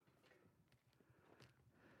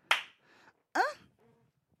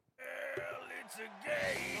It's a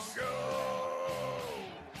gay show.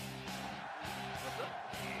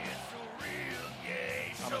 It's a real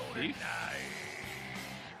gay show tonight.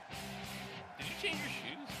 Did you change your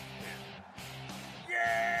shoes?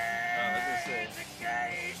 Yeah, I was gonna say. it's a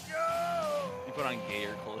gay show. You put on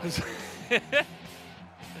gayer clothes.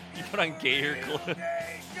 You put on gayer clothes.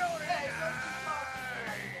 Gay show tonight.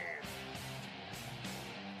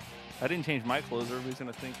 I didn't change my clothes. Everybody's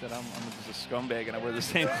gonna think that I'm just a scumbag and I wear the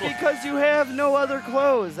same clothes. Because you have no other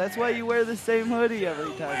clothes. That's why you wear the same hoodie every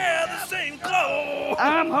time. Wear the same clothes.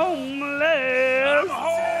 I'm homeless. I'm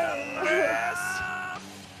homeless.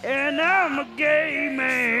 And I'm a gay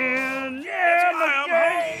man. Yeah, I'm a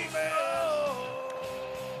gay man.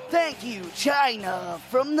 Thank you, China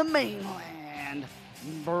from the mainland.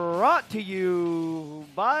 Brought to you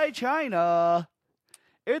by China.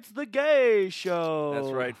 It's the gay show.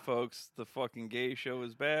 That's right, folks. The fucking gay show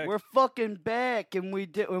is back. We're fucking back, and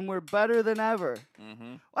we're better than ever.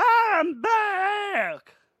 Mm-hmm. I'm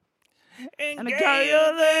back. And gayer gayer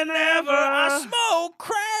than than ever, ever. I smoke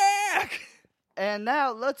crack. And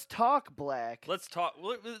now let's talk black. Let's talk.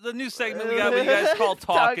 The new segment we got with you guys called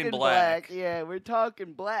Talking Black. Yeah, we're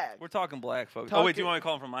talking black. We're talking black, folks. Oh, wait, do you Talking- want me to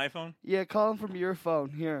call him from my phone? Yeah, call him from your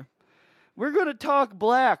phone. Here. We're going to talk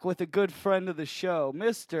black with a good friend of the show,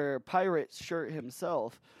 Mr. Pirate Shirt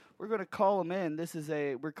himself. We're going to call him in.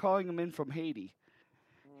 We're calling him in from Haiti.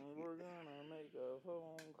 We're gonna make a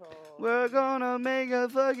phone call. We're going to make a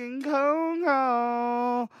fucking phone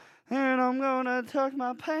call. And I'm going to tuck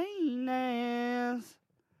my penis.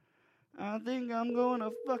 I think I'm going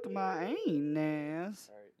to fuck my anus.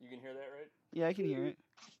 All right, you can hear that, right? Yeah, I can hear it.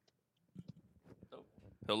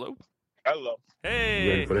 Hello? Hello. You Hey!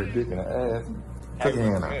 ready for that dick in the ass? Take your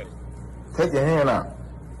hand out. Take your hand out.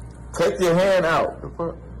 Take your hand out. The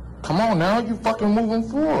fuck? Come on now, you fucking moving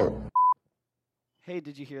forward. Hey,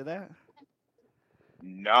 did you hear that?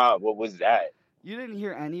 Nah, what was that? You didn't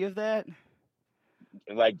hear any of that?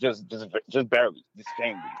 Like just barely, just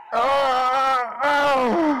faintly.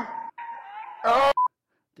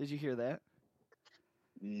 Did you hear that?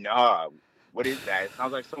 Nah, what is that? It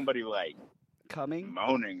sounds like somebody like Coming?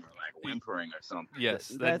 moaning or like whimpering or something. Yes,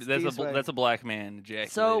 That's that's these a black man ejaculating.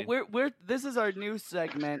 So this is our new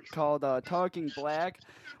segment called Talking Black.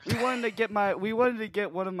 We wanted to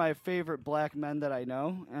get one of my favorite black men that I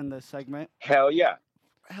know in this segment. Hell yeah.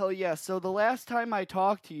 Hell yeah! So the last time I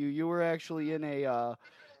talked to you, you were actually in a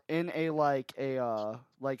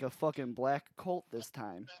fucking black cult this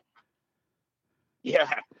time. Yeah.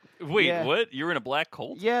 Wait, Yeah. what? You were in a black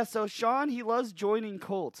cult? Yeah. So Sean, he loves joining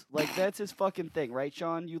cults. Like that's his fucking thing, right,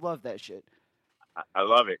 Sean? You love that shit. I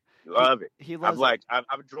love it. Love it. He loves.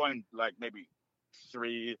 I've joined like maybe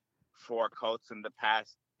 3-4 cults in the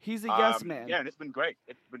past. He's a yes man. Yeah, and it's been great.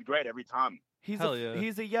 It's been great every time. Hell yeah.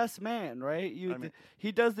 He's a yes man, right? I mean-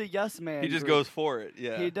 He does the yes man. He just group. goes for it,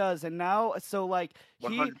 yeah. He does, and now 100%.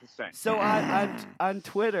 So on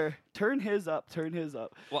Twitter, turn his up.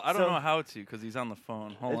 Well, I don't so- know how to because he's on the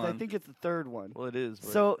phone. Hold on. I think it's the third one. Well, it is.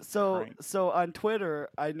 But So crank. on Twitter,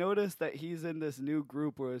 I noticed that he's in this new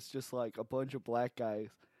group where it's just like a bunch of black guys,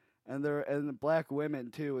 and black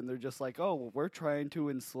women too, and they're just like, oh, well, we're trying to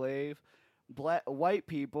enslave white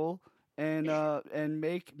people and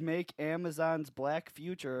make Amazon's black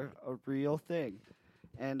future a real thing,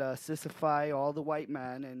 and sissify all the white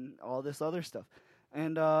men and all this other stuff,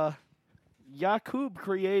 and Yakub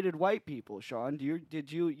created white people. Sean,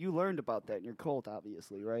 you learned about that in your cult,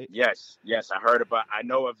 obviously, right? Yes, I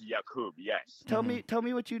know of Yakub, yes. Tell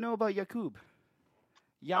me what you know about Yakub.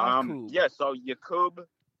 Yeah, so Yakub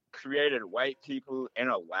created white people in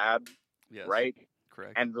a lab, yes, right?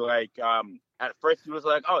 Correct. And like at first he was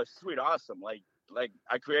like, "Oh, sweet, awesome. Like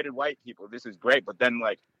I created white people. This is great." But then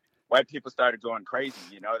like white people started going crazy,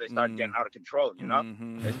 you know? They started getting out of control, you know?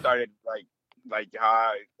 Mhm. They started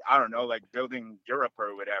I don't know, like building Europe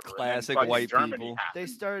or whatever. And then Classic fucking white Germany people. happened. They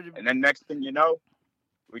started. And then next thing you know,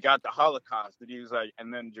 we got the Holocaust. And he was like,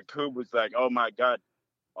 and then Jakub was like, oh my God,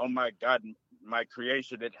 my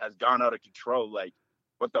creation, it has gone out of control. Like,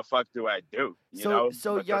 what the fuck do I do? You know?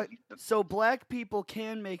 So black people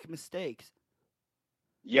can make mistakes.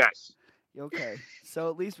 Yes. Okay, so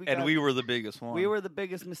at least we were the biggest one. we were the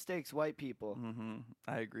biggest mistakes, white people. Mm-hmm.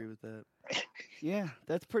 I agree with that. Yeah,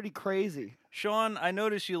 that's pretty crazy. Sean, I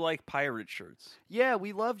noticed you like pirate shirts. Yeah,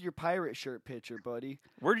 we loved your pirate shirt picture, buddy.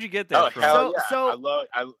 Where'd you get that from? Hell yeah.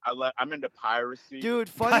 So- I'm into piracy. Dude,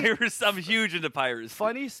 funny. Pirates. I'm huge into pirates.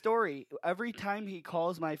 Funny story. Every time he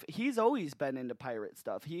calls he's always been into pirate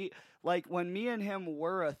stuff. He when me and him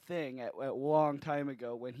were a thing at a long time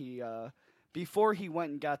ago when he before he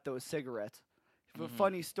went and got those cigarettes. Mm-hmm.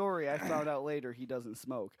 Funny story. I found out later he doesn't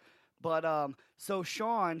smoke, But so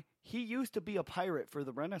Sean, he used to be a pirate for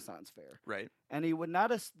the Renaissance Fair, Right. and he would not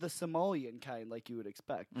the Somalian kind like you would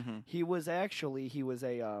expect. Mm-hmm. He was a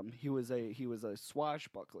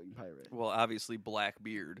swashbuckling pirate. Well, obviously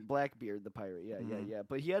Blackbeard. Blackbeard the pirate, yeah. Mhm.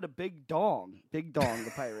 But he had a big dong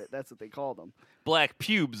the pirate. That's what they called him. Black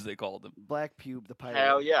Pubes, they called him. Black Pube the pirate.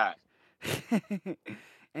 Hell yeah.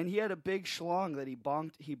 And he had a big schlong that he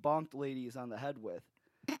bonked ladies on the head with.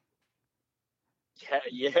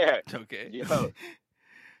 Yeah. Okay. Yo.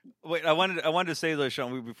 Wait, I wanted to say though,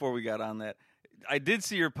 Sean, before we got on that, I did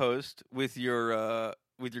see your post with your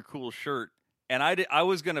cool shirt, and I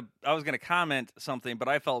was gonna comment something, but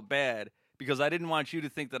I felt bad because I didn't want you to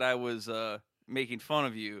think that I was making fun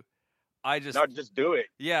of you. Just do it.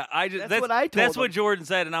 Yeah, That's what I told That's him. what Jordan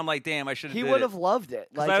said, and I'm like, damn, I should have. He would have loved it.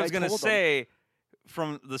 Because Like I was gonna told him. say,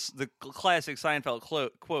 from the classic Seinfeld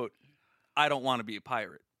quote, I don't want to be a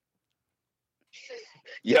pirate.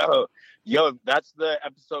 Yo, that's the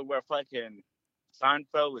episode where fucking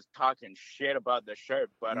Seinfeld was talking shit about the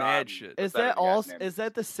shirt, but Mad shit. Is what's that that other all? guy's name? Is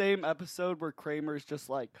that the same episode where Kramer's just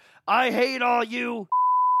like, "I hate all you."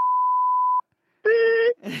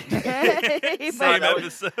 Same that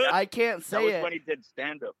was- episode. I can't That say was it. when he did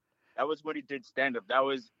stand up. That was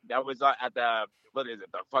at the what is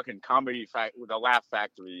it? The fucking comedy the Laugh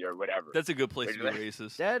Factory or whatever. That's a good place to be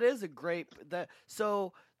racist. That is a great that.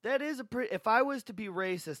 So that is a pretty. If I was to be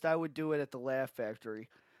racist, I would do it at the Laugh Factory.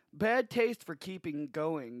 Bad taste for keeping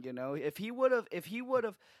going. You know, if he would have.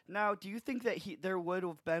 Now, do you think that there would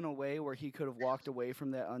have been a way where he could have walked away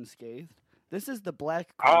from that unscathed? This is the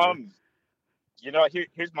black. Corner. You know,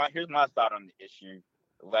 here's my thought on the issue.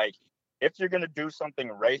 Like, if you're gonna do something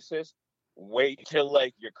racist, wait till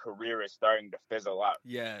like your career is starting to fizzle out.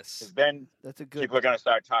 Yes. Because then That's a good. people are gonna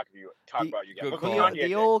start talking about you guys. good Look call. what The, Kanye the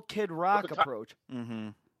did. old Kid Rock Look at approach. Mm-hmm.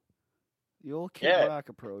 The old Kid Yeah. Rock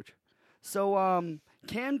approach. So,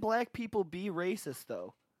 can black people be racist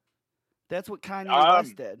though? That's what Kanye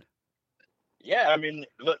West did. Yeah, I mean,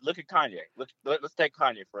 look at Kanye. Let's take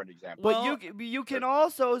Kanye for an example. But Well- you can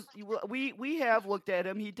also we have looked at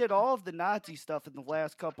him. He did all of the Nazi stuff in the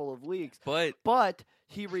last couple of weeks, But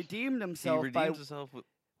he redeemed he himself by redeems himself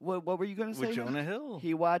what were you going to say? with man? Jonah Hill.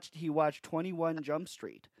 He watched 21 Jump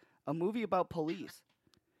Street, a movie about police.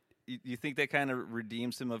 You think that kind of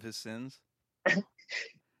redeems him of his sins?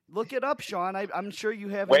 Look it up, Sean. I'm sure you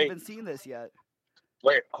haven't Wait. even seen this yet.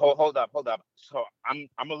 Wait, hold up. So I'm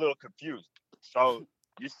a little confused. So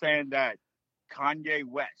you're saying that Kanye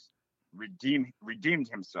West redeemed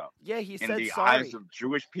himself Yeah, he in said the sorry. eyes of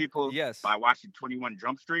Jewish people Yes. by watching 21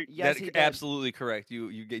 Jump Street? Yes, That's he did. absolutely correct.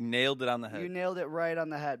 You nailed it on the head. You nailed it right on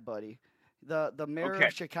the head, buddy. The mayor Okay.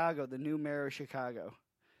 of Chicago, the new mayor of Chicago.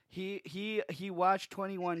 He watched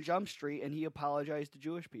 21 Jump Street and he apologized to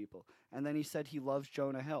Jewish people. And then he said he loves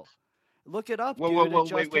Jonah Hill. Look it up, dude. It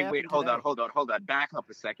just Wait. happened Hold today. on. Back up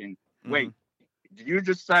a second. Mhm. Wait, did you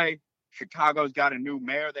just say Chicago's got a new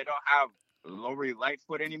mayor? They don't have Lori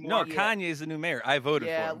Lightfoot anymore? No, Yeah. Kanye's the new mayor. I voted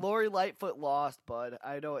Yeah, for him. Lori Lightfoot lost, bud.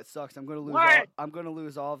 I know it sucks. I'm gonna lose. What? I'm gonna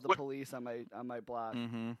lose all of the What? police on my block.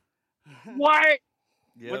 Mm-hmm. What?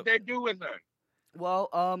 Yep. What'd they do with her? Well,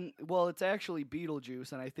 it's actually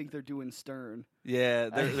Beetlejuice, and I think they're doing Stern. Yeah,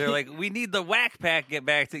 they're like, we need the whack pack get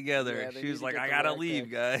back together. Yeah, they She need was to like, get I the gotta Whack leave,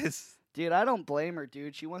 Pack. guys. Dude, I don't blame her,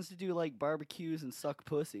 dude. She wants to do like barbecues and suck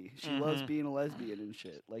pussy. She loves Mhm. being a lesbian and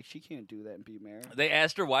shit. Like she can't do that and be married. They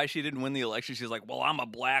asked her why she didn't win the election. She's like, well, I'm a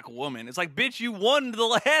black woman. It's like, bitch, you won the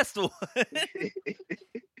last one.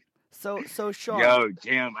 So Sean, Yo,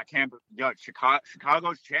 Jim, I can't. Yo,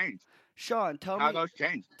 Chicago's changed. Sean, Chicago's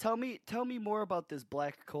changed. tell me more about this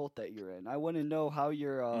black cult that you're in. I want to know how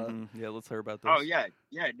you're. Mhm. Yeah, let's hear about this. Oh yeah.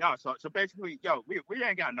 No. So basically, yo, we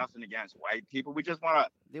ain't got nothing against white people. We just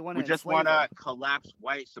wanna collapse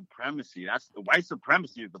white supremacy. That's the white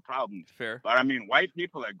supremacy is the problem. Fair. But I mean, white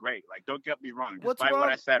people are great. Like, don't get me wrong. What's Despite what wrong?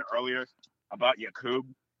 I said earlier about Yakub.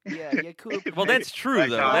 Yeah, cool. Well, that's true, Like,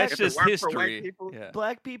 though. if That's it just weren't for white history. people- Yeah.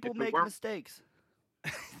 Black people If it make weren't- mistakes.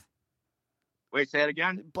 Wait, say it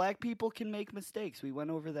again. Black people can make mistakes. We went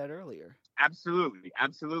over that earlier. Absolutely.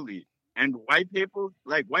 And white people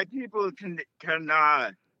white people have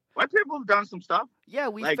done some stuff. Yeah,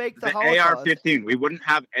 we Like faked the the Holocaust. AR-15. We wouldn't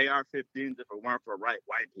have AR-15s if it weren't for white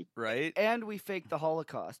people. Right? And we faked the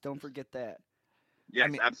Holocaust. Don't forget that. Yes,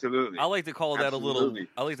 mean, absolutely. I like to call that a little. Absolutely.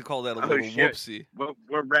 I like to call that a Oh, little shit. whoopsie.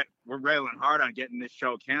 We're railing hard on getting this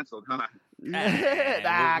show canceled, huh?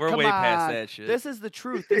 We're come way past on. that shit. This is the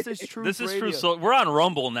truth. This is truth. This is radio. true. So we're on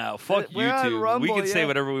Rumble now. Fuck We're on YouTube. Rumble, we can say yeah.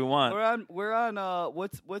 whatever we want. We're on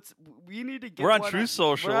what's we need to get We're on one Truth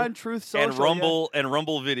Social. We're on Truth Social And Rumble and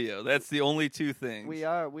Rumble Video. That's the only two things. We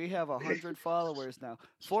are. We have 100 followers now.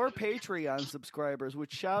 4 Patreon subscribers.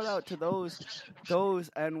 Which shout out to those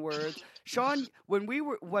N-words. Sean, when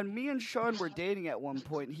me and Sean were dating at one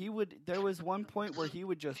point, there was one point where he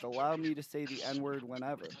would just allow me to say the N-word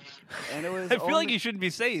whenever. And it was I feel like you shouldn't be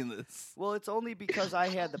saying this. Well, it's only because I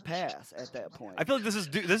had the pass at that point. I feel like this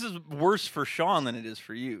is worse for Sean than it is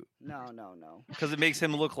for you. No. Because it makes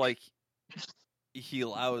him look like he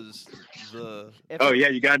allows the. Yeah,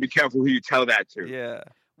 you gotta be careful who you tell that to. Yeah.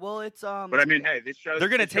 Well, it's But I mean, hey, this show. They're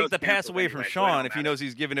gonna this take show's the pass canceled away anyway, from so it Sean don't if he matter. knows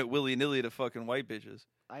he's giving it willy nilly to fucking white bitches.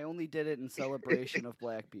 I only did it in celebration of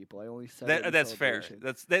black people. I only said it in That's fair.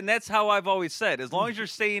 celebration. That's how I've always said. As long as you're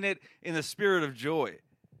saying it in the spirit of joy.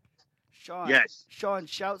 Sean. Yes. Sean,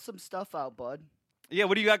 shout some stuff out, bud. Yeah,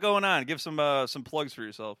 what do you got going on? Give some plugs for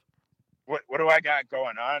yourself. What do I got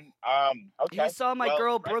going on? Okay. He saw my well,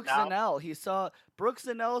 girl right Brooks now- Zanell. He saw Brooks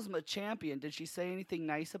Zanell's my champion. Did she say anything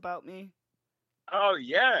nice about me? Oh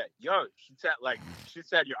yeah, yo, she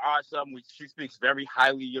said you're awesome. She speaks very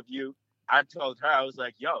highly of you. I told her, I was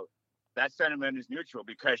like, yo, that sentiment is neutral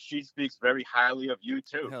because she speaks very highly of you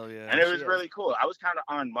too. Hell yeah. And it She was is. really cool. I was kind of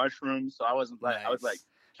on mushrooms, so I wasn't like I was like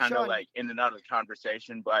kind of Sean, like in and out of the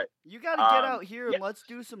conversation. But You got to get Um, out here yeah. and let's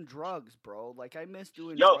do some drugs, bro. Like I miss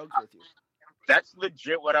doing Yo, drugs with you. that's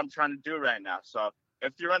legit what I'm trying to do right now. So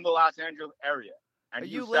if you're in the Los Angeles area and Are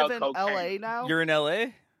you sell live in cocaine, LA now? You're in LA?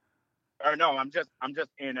 or no, I'm just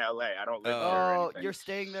in LA. I don't live there. Or Oh, anything. you're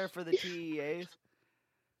staying there for the TEAs?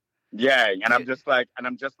 Yeah, and You- I'm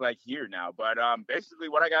just like here now. But basically,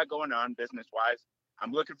 what I got going on business wise,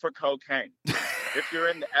 I'm looking for cocaine. If you're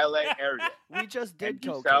in the LA area We just and did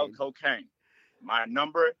you sell cocaine. cocaine, my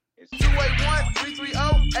number is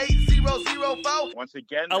 281-330-8004. once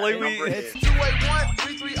again. I like that we- number It's is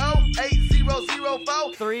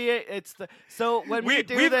 281-330-8004. 3. It's the so when we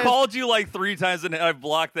do We've this. called you like 3 times and I've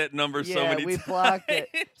blocked that number so Yeah, many we times. blocked it.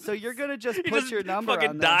 So you're gonna just You put just your number fucking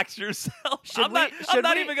on there. dox yourself. Should I'm we- not should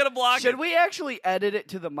we- even gonna block Should it. we actually edit it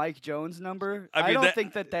to the Mike Jones number? I I, mean, don't that-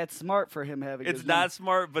 think that's smart for him having. It's his not number.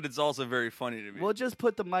 smart, but it's also very funny to me. We'll just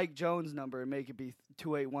put the Mike Jones number and make it be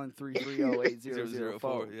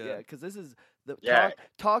 281-330-8004. Yeah. Because this is the Yeah.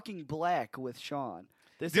 talking black with Sean.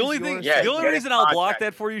 This the is only your thing, Yeah, the only get it reason I'll block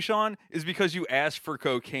contacted. that for you, Sean, is because you asked for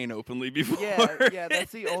cocaine openly before. Yeah,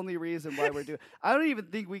 that's the only reason why we're doing. I don't even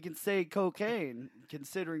think we can say cocaine,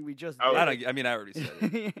 considering we just. Oh, did I already said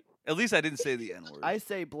it. it. At least I didn't say the N word. I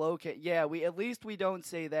say blowcat. Yeah, at least we don't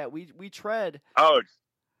say that. We tread. oh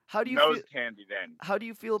How do you nose feel? candy then. How do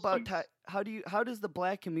you feel about Some- how does the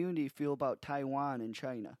black community feel about Taiwan and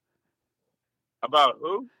China? About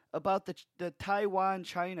who? About the Taiwan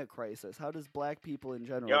China crisis. How does black people in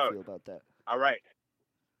general Yo. feel about that? All right.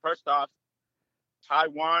 First off,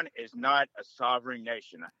 Taiwan is not a sovereign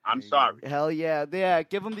nation. I'm There you sorry. Hell yeah, yeah.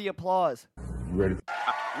 Give them the applause. You ready?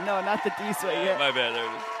 No, not the D sway yet. My bad. There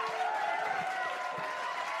it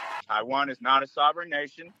Taiwan is not a sovereign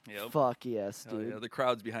nation. is. Yep. Fuck yes, Hell dude. yeah, the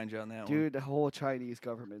crowd's behind you on that one. Dude, the whole Chinese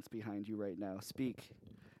government's behind you right now. Speak,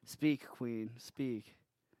 Queen, speak.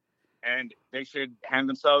 And they should hand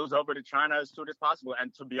themselves over to China as soon as possible.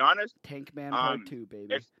 And to be honest, Tank Man Part Um, 2,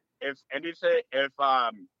 baby. if anything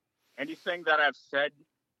that I've said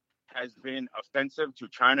has been offensive to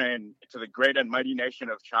China and to the great and mighty nation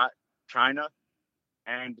of China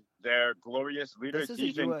and their glorious leader This is Xi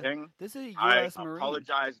a U.S. Jinping, This is a I U.S. Marine.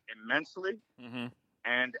 apologize immensely. Mm-hmm.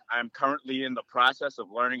 And I'm currently in the process of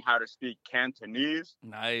learning how to speak Cantonese.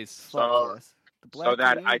 Nice. Fuck so- yes. The black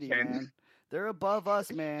that I community, can- man. They're above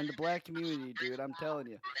us, man. The black community, dude. I'm telling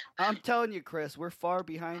you. I'm telling you, Chris. We're far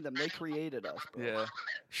behind them. They created us, bro. Yeah.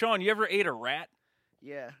 Sean, you ever ate a rat?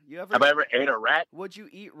 Yeah. You ever? Have I ever ate a rat? Would you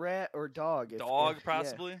eat rat or dog? Dog, yeah.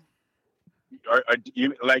 possibly? Or do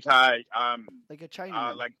you like Like a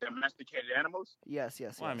Chinaman. like domesticated animals? Yes,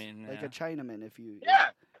 yes, yes. Well, I mean, like yeah. a Chinaman, if you. Yeah.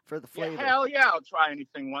 For the Yeah, flavor. hell yeah, I'll try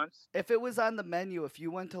anything once. If it was on the menu, if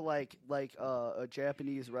you went to like a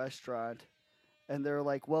Japanese restaurant, and they're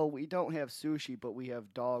like, "Well, we don't have sushi, but we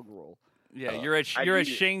have dog roll." Yeah, you're at I'd you're at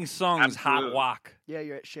eat it. Shang Tsung's Hot Absolutely. Wok. Yeah,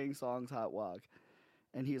 you're at Shang Tsung's Hot Wok,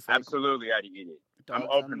 and he's like, Absolutely, I'd eat it. I'm "Dogs on the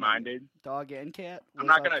menu." open-minded. Dog and cat. I'm What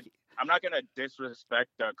not about gonna- ki- I'm not gonna disrespect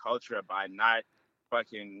their culture by not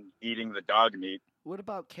fucking eating the dog meat. What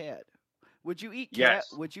about cat? Would you eat cat?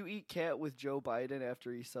 Yes. Would you eat cat with Joe Biden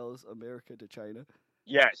after he sells America to China?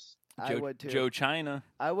 Yes. I would too. Joe China.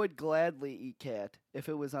 I would gladly eat cat if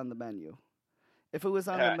it was on the menu. If it was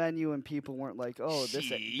on the menu and people weren't like, "Oh, this,"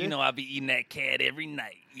 Shit, you know I be eating that cat every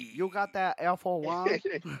night. you got that Alpha One.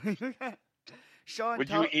 Sean, Would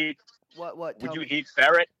you eat? What? Would you eat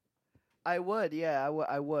ferret? I would. Yeah,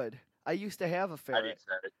 I would. I used to have a I'd ferret. eat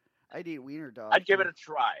ferret. I'd eat wiener dog. I'd give it a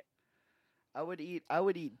try. I would eat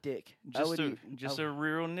dick. Just a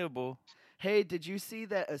real nibble. Hey, did you see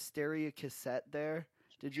that Asteria cassette there?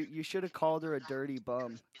 You should have called her a dirty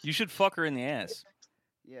bum. You should fuck her in the ass.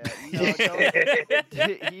 Yeah,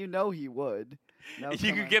 you know he would. Now,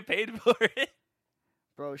 You could get paid for it.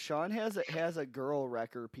 Bro, Sean has a girl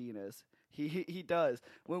wrecker penis. He does.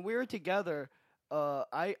 When we were together,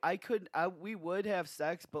 we would have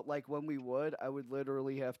sex, but like when we would, I would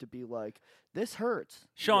literally have to be like, "This hurts."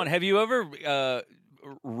 Sean, have you ever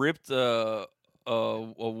ripped a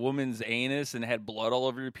woman's anus and had blood all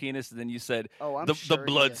over your penis, and then you said, "Oh, I'm the sure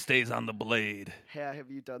blood stays on the blade"? Yeah, have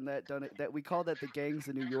you done that? Done it? That we call that the gangs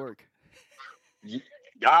of New York.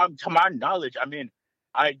 To my knowledge, I mean,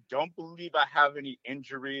 I don't believe I have any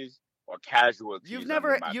injuries or casualties. You've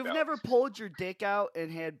under my never belt. pulled your dick out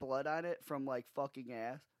and had blood on it from like fucking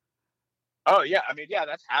ass. Oh yeah, I mean, yeah,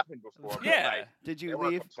 that's happened before. but, Yeah. like, Did they you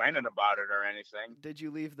weren't leave? complaining about it or anything. Did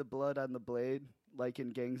you leave the blood on the blade like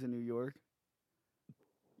in gangs of New York?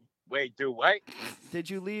 Wait, do what? Did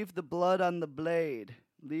you leave the blood on the blade?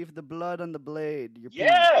 Leave the blood on the blade. Your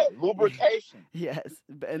Yeah, lubrication. Yes,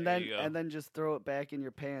 and There you go. then just throw it back in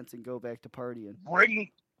your pants and go back to partying.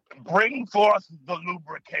 Bring forth the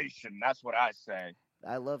lubrication. That's what I say.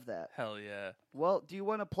 I love that. Hell yeah. Well, do you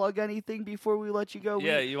want to plug anything before we let you go?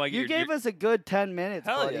 Yeah, you want You gave us a good 10 minutes,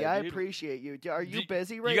 Hell buddy. yeah, I dude. appreciate you. Are you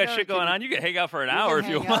busy right You now? got shit going on. You can hang out for an you hour can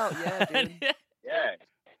if you hang want. out, yeah, dude.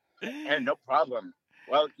 Yeah, and no problem.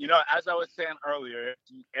 Well, as I was saying earlier,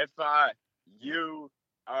 if you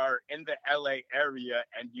are in the LA area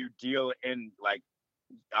and you deal in like,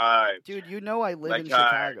 Dude, I live like, in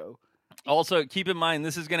Chicago. Also, keep in mind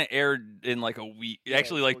this is gonna air in like a week. Yeah,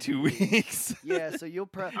 Actually, like 2 weeks. Yeah, so you'll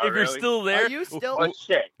Oh, If you're really? still there, Are you still well,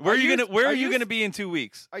 shit. where are you gonna Where are are you you gonna be in 2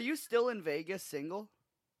 weeks? Are you still in Vegas single?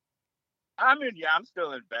 I mean, yeah, I'm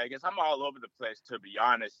still in Vegas. I'm all over the place, to be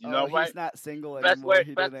honest. You know what? He's not single Best anymore.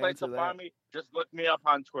 He place didn't to answer find that. me. Just look me up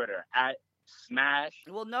on Twitter at Smash.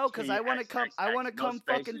 Well, no, because I want to come. I want to No come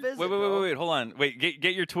fucking spaces. visit. Wait, bro. hold on. Wait,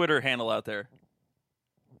 get your Twitter handle out there.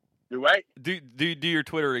 Do what? Do your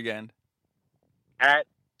Twitter again. At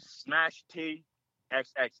Smash T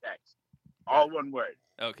XXX. All one word.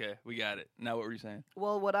 Okay, we got it. Now what were you saying?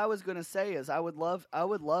 Well, what I was gonna say is I would love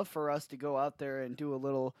for us to go out there and do a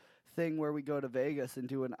little thing where we go to Vegas and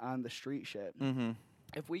do an on the street shit. Mm-hmm.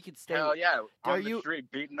 If we could stay, Hell yeah. Are On the you-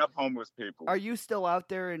 street beating up homeless people. are you still out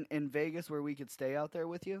there in Vegas where we could stay out there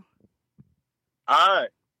with you?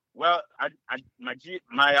 Well,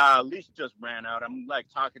 my lease just ran out. I'm like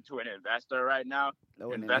talking to an investor right now.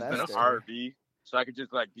 No, an Invest in an investor. RV. So I could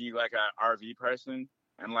just like be like an RV person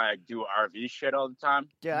and like do RV shit all the time.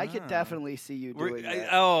 Yeah, I could Ah. definitely see you doing that.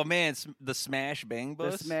 Oh man, the Smash Bang The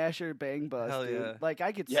Bus. Smasher Bang Bus, Hell dude. yeah. Like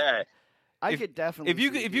I could, Yeah. I If- could definitely. If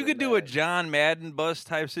you see could do a that. John Madden bus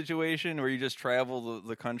type situation where you just travel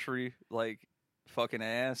the country like fucking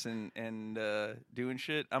ass and doing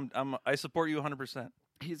shit, I support you 100%.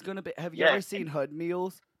 He's gonna be. Have you Yeah, ever seen Hood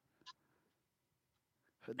Meals?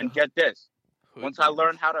 And get this. Once I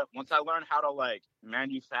learn how to like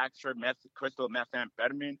manufacture crystal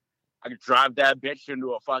methamphetamine, I could drive that bitch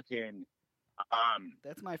into a fucking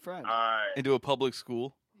That's my friend. into a public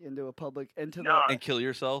school Into a public, into no, and kill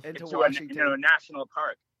yourself. into into Washington, a national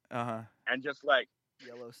park Uh-huh. and just like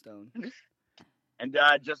Yellowstone. and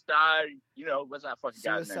what's that fucking guy's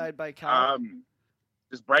name? Suicide by cop.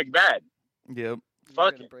 Just break bad. Yep. You're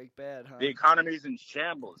fuck gonna it. break bad, huh? The economy's in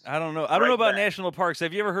shambles. I don't know. I don't know about back. national parks.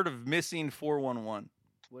 Have you ever heard of missing 411?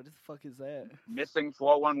 What the fuck is that? Missing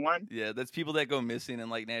 411. Yeah, that's people that go missing in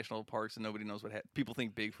like national parks and nobody knows what happened. People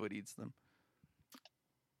think Bigfoot eats them.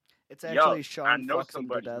 It's actually Yo, Sean I know fucks him to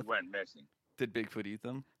somebody who death. went missing. Did Bigfoot eat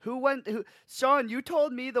them? Sean, you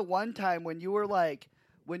told me the one time when you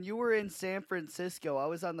were in San Francisco, I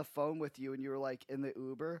was on the phone with you and you were like in the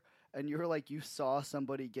Uber and you were like you saw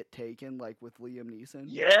somebody get taken like with Liam Neeson.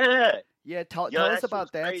 Yeah. Yeah, tell Yo, us that shit about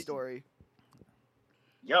was that crazy. story.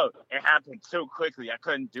 Yo, it happened so quickly. I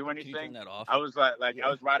couldn't do Can you turn anything. that off? I was I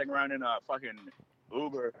was riding around in a fucking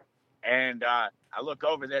Uber, and I look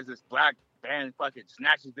over. There's this black van fucking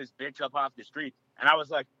snatches this bitch up off the street, and I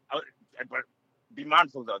was like, but be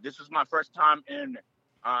mindful though. This was my first time in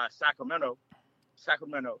Sacramento.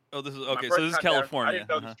 Oh, this is My okay. first So this is time there. California. I didn't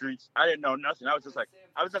know the streets. I didn't know nothing. I was just like,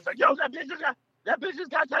 yo, that bitch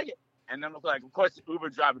just got taken. And then like, of course, the Uber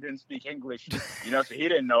driver didn't speak English, so he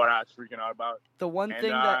didn't know what I was freaking out about. The one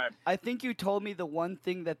thing that I think you told me, the one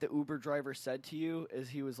thing that the Uber driver said to you is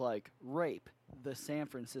he was like, "Rape, the San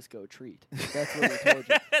Francisco treat." That's what he told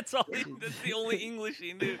you. That's the only English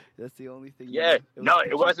he knew. That's the only thing. Yeah,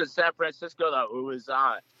 it wasn't San Francisco though. It was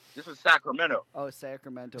this was Sacramento. Oh,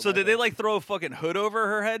 Sacramento. So did they like throw a fucking hood over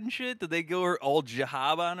her head and shit? Did they go all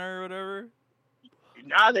jihad on her or whatever?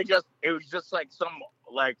 Nah, it was just like some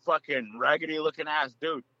like fucking raggedy looking ass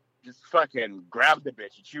dude just fucking grabbed the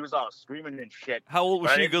bitch and she was all screaming and shit. How old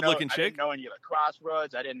was she? A good looking chick? I didn't know any of the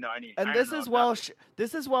crossroads. I didn't know any. And this is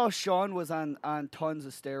while Sean was on tons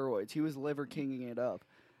of steroids. He was liver kinging it up.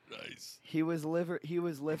 Nice. He was liver.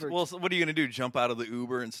 Well, so what are you gonna do? Jump out of the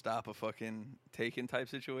Uber and stop a fucking taken type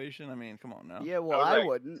situation? I mean, come on now. Yeah, well, I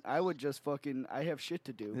wouldn't. I would just fucking. I have shit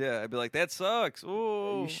to do. Yeah, I'd be like, that sucks.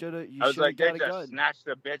 Oh, you should have. I was like, got they just snatched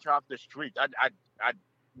the bitch off the street. I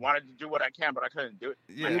wanted to do what I can, but I couldn't do it.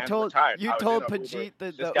 Yeah, you told Pajit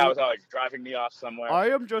that this guy was always driving me off somewhere. I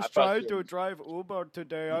am just trying to drive Uber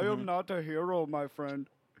today. I am not a hero, my friend.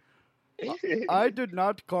 I did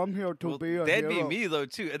not come here to be a that'd hero. be me though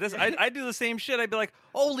too. I do the same shit. I'd be like,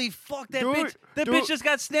 "Holy fuck, that bitch just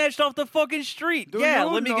got snatched off the fucking street."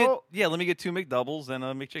 Let me get 2 McDoubles and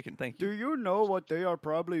a McChicken. Thank you. Do you know what they are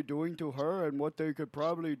probably doing to her and what they could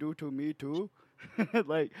probably do to me too?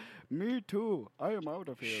 Like, me too. I am out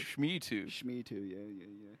of here. Shmee too. Yeah.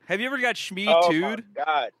 Have you ever got Shmee too'd? Oh my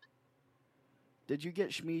God. Did you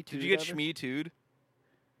get Shmee too'd? Did you get Shmee too'd?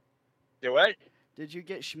 Do what? Did you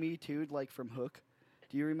get Shmee too'd like from Hook?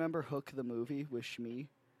 Do you remember Hook the movie with Shmee?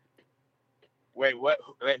 Wait, what?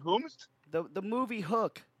 Wait, whom's? The movie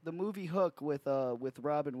Hook. The movie Hook with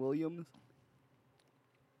Robin Williams.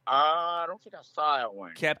 I don't think I saw that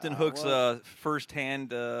one. Captain Hook's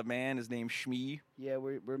first-hand man is named Shmee. Yeah,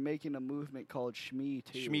 we're making a movement called Shmee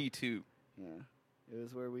 2. Shmee 2. Yeah. It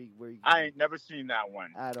was where we I ain't never seen that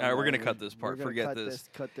one. I don't All right, know. we're going to cut this part. Forget this.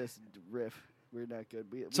 Cut this riff. We're not good.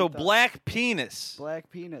 Black penis. Black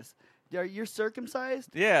penis. You're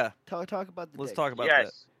circumcised? Yeah. Talk about the Let's dick. talk about that.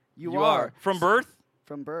 You are. From birth?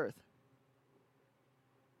 From birth.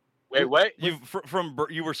 Wait, what?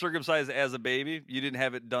 You were circumcised as a baby? You didn't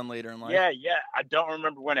have it done later in life? Yeah. I don't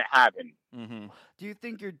remember when it happened. Mm-hmm. Do you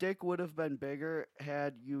think your dick would have been bigger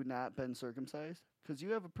had you not been circumcised? Because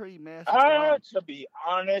you have a pretty massive to be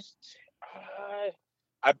honest,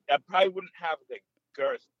 I probably wouldn't have the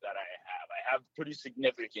girth that I have. I have pretty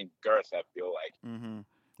significant girth, I feel like. Mm-hmm.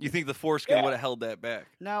 You think the foreskin would have held that back?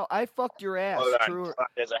 Now, I fucked your ass. True.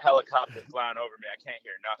 There's a helicopter flying over me. I can't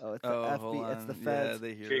hear nothing. Oh, it's the feds. Yeah,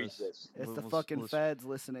 they hear Jesus. us. It's the fucking feds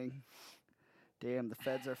listening. Damn, the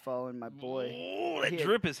feds are following my boy. Oh, that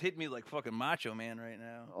drip has hit me like fucking Macho Man right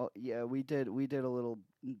now. Oh yeah, we did a little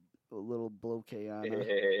bloke on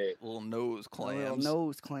little nose clams. Little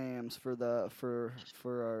nose clams for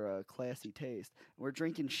our classy taste. We're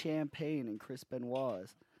drinking champagne and Chris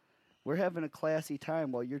Benoit's. We're having a classy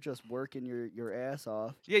time while you're just working your ass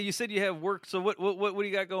off. Yeah, you said you have work. So what do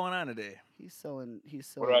you got going on today? He's selling.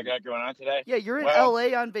 What do I got going on today? Yeah, you're in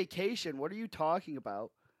L.A. on vacation. What are you talking about?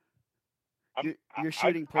 You're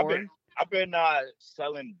shooting porn? I've been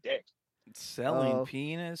selling dick. Selling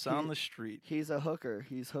penis on the street. He's a hooker.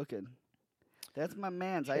 He's hooking. That's my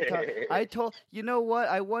man's. I told you know what?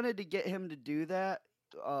 I wanted to get him to do that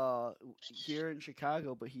here in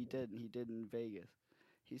Chicago, but he didn't. He did in Vegas.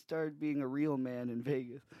 He started being a real man in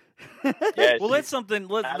Vegas. Yeah, well, that's something.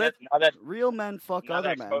 Real men fuck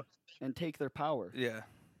other men and take their power. Yeah.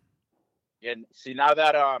 Yeah. See, now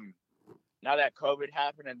that COVID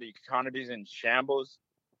happened and the economy's in shambles,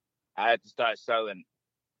 I had to start selling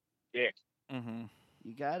dick. Mm-hmm.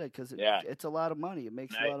 You got it, because it's a lot of money. It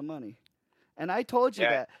makes a lot of money. And I told you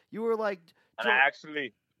that. You were like... And I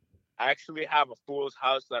actually have a fool's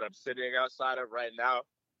house that I'm sitting outside of right now.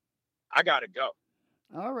 I gotta go.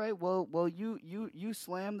 All right. Well, you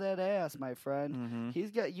slam that ass, my friend. Mm-hmm.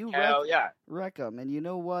 He's got you. Hell yeah. Wreck him. And you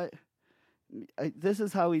know what? This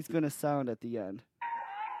is how he's gonna sound at the end.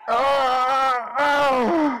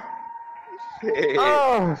 Oh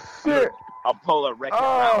shit! I'll pull a wreck.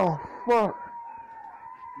 Oh fuck!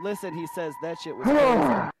 Listen, he says that shit was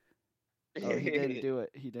crazy. Oh, he didn't do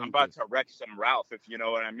it. I'm about to wreck some Ralph, if you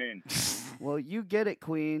know what I mean. Well, you get it,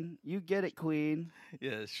 Queen. You get it, Queen.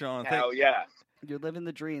 Yeah, Sean. Hell yeah. You're living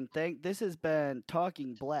the dream. This has been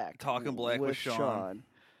Talking Black. Talking Black with Sean.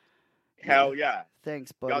 Hell yeah.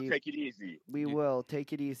 Thanks, buddy. Y'all take it easy. We will.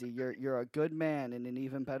 Take it easy. You're a good man and an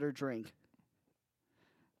even better drink.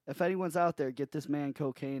 If anyone's out there, get this man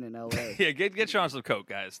cocaine in L.A. Yeah, get Sean some coke,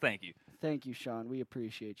 guys. Thank you. Thank you, Sean. We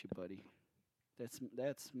appreciate you, buddy. That's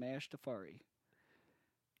Smash Tafarih.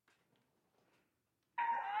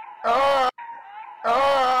 Is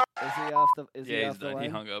he off the? Is he Yeah, off he's the done. line? He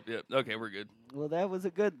hung up. Yep. Okay, we're good. Well, that was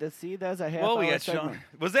a good. See, that's a half. Well, we hour got segment. Sean.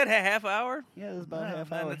 Was that a half hour? Yeah, it was about a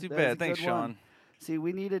half Not hour. too That was bad. a Thanks, good one. Sean. See,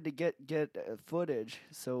 we needed to get footage,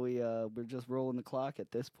 so we're just rolling the clock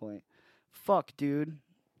at this point. Fuck, dude.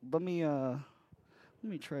 Let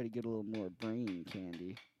me try to get a little more brain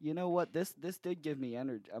candy. You know what? This did give me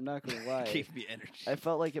energy. I'm not gonna lie. Gave me energy. I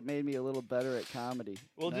felt like it made me a little better at comedy.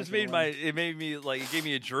 Well, it Not just gonna made lie. it made me like, it gave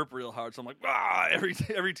me a jerp real hard. So I'm like,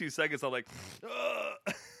 every 2 seconds, I'm like,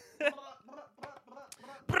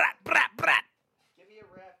 brat, brat, brat. Give me a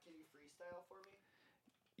rap. Can you freestyle for me?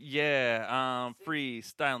 Yeah,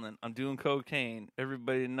 freestyling. I'm doing cocaine.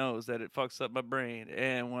 Everybody knows that it fucks up my brain,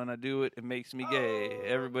 and when I do it, it makes me gay.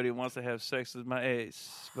 Everybody wants to have sex with my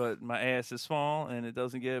ass, but my ass is small and it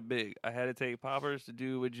doesn't get big. I had to take poppers to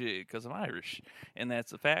do a jig because I'm Irish, and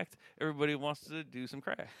that's a fact. Everybody wants to do some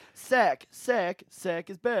crack. Sack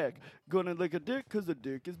is back. Gonna lick a dick 'cause the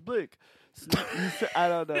dick is blick. I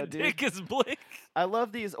don't know, dude. Dick is blick. I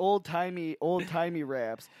love these old timey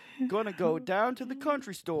raps. Gonna go down to the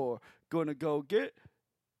country store. Gonna go get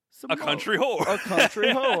some A more. country whore. A country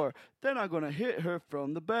whore. Then I'm gonna hit her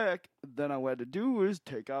from the back. Then all I had to do is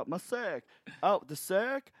take out my sack. Out the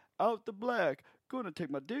sack, out the black. Gonna take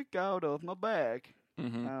my dick out of my back.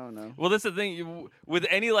 Mhm. I don't know. Well, that's the thing. With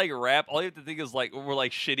any like rap, all you have to think is like, or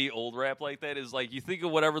like shitty old rap like that is like, you think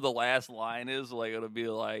of whatever the last line is, like it'll be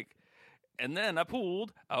like, and then I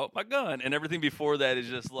pulled out my gun, and everything before that is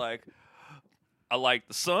just like, I like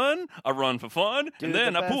the sun, I run for fun, Dude, and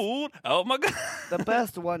then the I best- pulled out my gun. The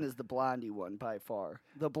best one is the Blondie one by far.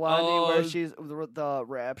 The Blondie where she's the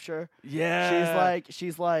Rapture. Yeah,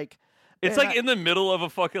 She's like. it's and like in the middle of a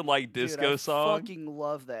fucking like Dude, disco I song. fucking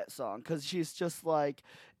love that song because she's just like,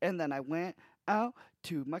 and then I went out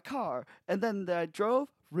to my car, and then I drove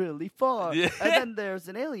really far, Yeah. and then there's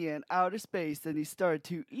an alien outer space, and he started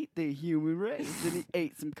to eat the human race, and he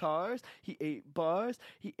ate some cars, he ate bars,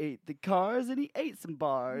 he ate the cars, and he ate some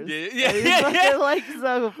bars. Yeah, And yeah, he's yeah, fucking, yeah. like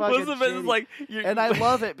so fucking What's the best? It's shitty. like, you're, And I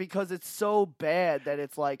love it because it's so bad that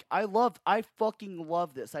it's like I fucking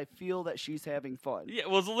love this. I feel that she's having fun. Yeah,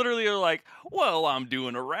 well, it's literally like, well, I'm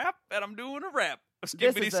doing a rap, and I'm doing a rap. A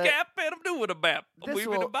skippity is a- scap, and I'm doing a bap. I'm This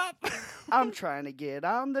weaving a will- bop. I'm trying to get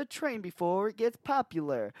on the train before it gets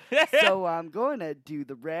popular. So I'm going to do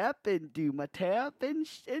the rap and do my tap and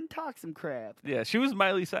talk some crap. Yeah, she was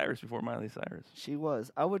Miley Cyrus before Miley Cyrus. She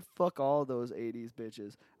was. I would fuck all those 80s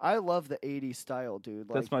bitches. I love the 80s style, dude.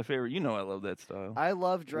 Like, That's my favorite. You know I love that style. I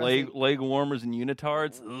love dressing. Leg warmers and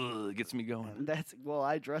unitards. Ugh, it gets me going. Well,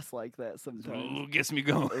 I dress like that sometimes. Ooh, gets me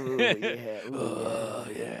going. Ooh, yeah. Ooh, Oh,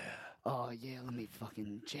 yeah. yeah. Oh, yeah, let me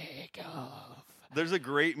fucking jack off. There's a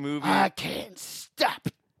great movie. I can't stop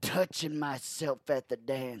touching myself at the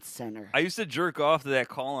dance center. I used to jerk off to that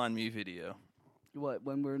Call On Me video. What,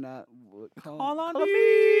 when we're not... Call on me.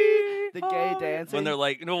 me. The gay dancing. When they're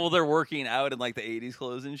like, no, well, they're working out in like the 80s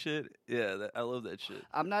clothes and shit. Yeah, I love that shit.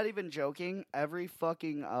 I'm not even joking. Every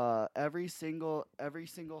fucking every single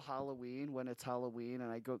Halloween when it's Halloween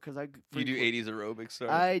and I go because You do 80s aerobics,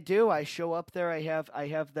 sorry. I do. I show up there. I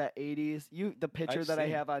have that 80s. The picture I've that I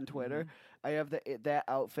seen. have on Twitter. I have that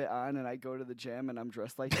outfit on and I go to the gym and I'm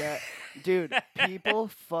dressed like that. Dude, people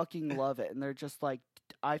fucking love it and they're just like,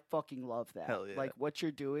 I fucking love that. Hell yeah. Like what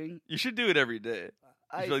you're doing. You should do it every day.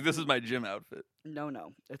 You feel like, this is my gym outfit.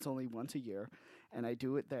 No, it's only once a year, and I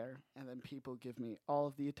do it there, and then people give me all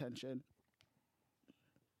of the attention.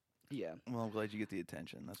 Yeah, Well, I'm glad you get the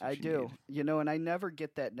attention. That's what I you do. need. You know, and I never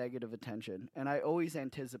get that negative attention, and I always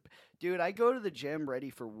anticipate. Dude, I go to the gym ready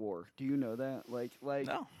for war. Do you know that? Like,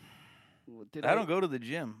 No, did I don't go to the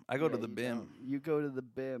gym. I go to Yeah, the you BIM. don't. You go to the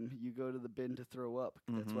BIM. You go to the bin to throw up.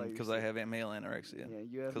 That's why. Because I have male anorexia. Yeah,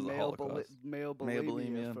 you have 'cause of the male Holocaust. male Male bulimia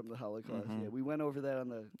bulimia. from the Holocaust. Mhm. Yeah, we went over that on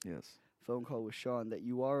the Yes. phone call with Sean that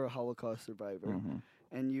you are a Holocaust survivor. Mhm.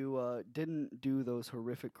 And you didn't do those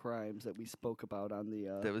horrific crimes that we spoke about on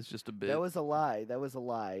the. That was just a bit. That was a lie. That was a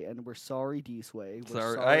lie, and we're sorry, D-Sway. We're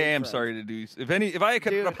sorry. I am friends. sorry to do. If I could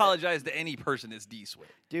Dude. apologize to any person, it's D-Sway.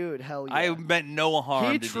 Dude. Hell yeah! I meant no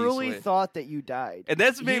harm he to truly D-Sway. thought that you died, And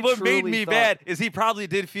that's He what made truly me thought- bad. Is he probably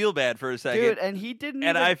did feel bad for a second, dude. And he didn't.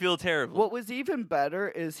 and even, I feel terrible. What was even better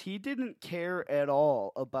is he didn't care at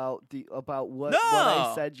all about what No!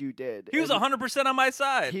 I said you did. He was And 100% on my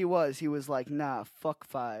side. He was. He was like, nah, fuck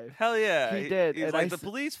 5. Hell yeah, He did, He's and like I the s-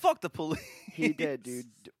 police. Fuck the police. He did, dude.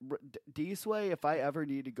 D-Sway, if I ever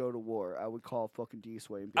need to go to war, I would call fucking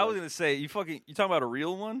D-Sway and be I was like, gonna say you talking about a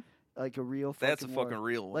real one? Like a real fucking That's a fucking war.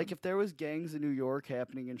 real one. Like if there was gangs in New York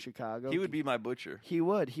happening in Chicago, he would be my butcher. He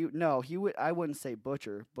would. He would. I wouldn't say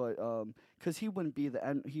butcher, but because he wouldn't be the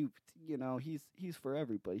end. He's for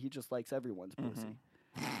everybody. He just likes everyone's pussy.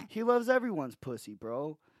 He loves everyone's pussy,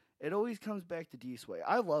 bro. It always comes back to D-Sway.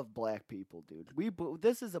 I love black people, dude.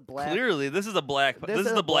 This is a black. Clearly, this is a black. This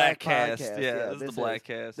is the black cast. podcast. Yeah, this is the black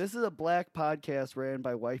cast. This is a black podcast ran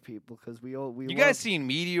by white people because we. You guys seen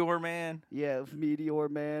Meteor Man? Yeah, Meteor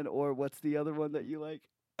Man, or what's the other one that you like?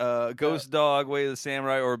 Ghost Dog, Way of the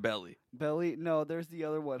Samurai, or Belly. Belly? No, there's the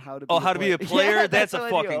other one. How to be a player? Yeah, that's a what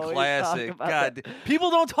you fucking always classic. talk about God, that. people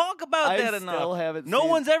don't talk about that I enough. still haven't No seen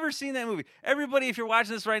one's ever seen that movie. Everybody, if you're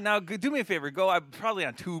watching this right now, do me a favor. Go. I'm probably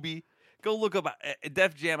on Tubi. Go look up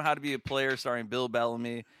Def Jam How to Be a Player, starring Bill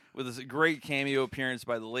Bellamy, with this great cameo appearance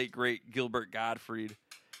by the late great Gilbert Gottfried.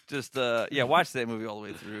 Just watch that movie all the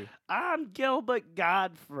way through. I'm Gilbert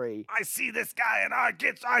Godfrey. I see this guy and I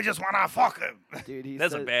just want to fuck him. Dude,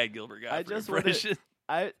 That's a bad Gilbert Gottfried impression.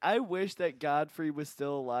 I wish that Godfrey was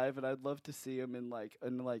still alive, and I'd love to see him in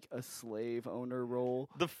a slave owner role.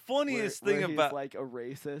 The funniest where thing he's about like a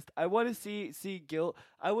racist. I want to see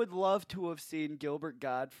I would love to have seen Gilbert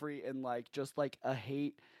Godfrey in just a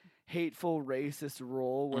hateful racist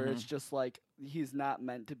role where it's just like he's not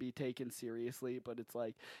meant to be taken seriously, but it's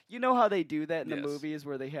like, you know how they do that in the movies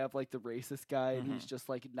where they have like the racist guy and he's just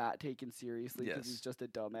like not taken seriously because he's just a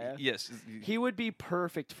dumbass. Yes. He would be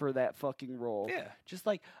perfect for that fucking role. Yeah. Just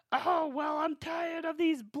like, oh, well, I'm tired of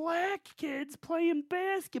these black kids playing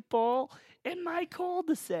basketball in my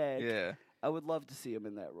cul-de-sac. Yeah. I would love to see him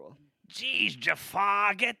in that role. Jeez,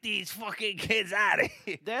 Jafar, get these fucking kids out of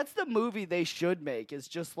here. That's the movie they should make. It's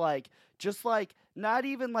just like not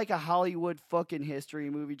even like a Hollywood fucking history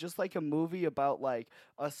movie, just like a movie about like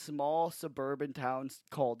a small suburban town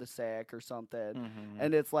cul-de-sac or something.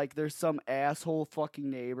 And it's like there's some asshole fucking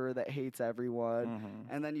neighbor that hates everyone,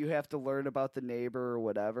 and then you have to learn about the neighbor or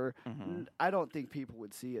whatever. I don't think people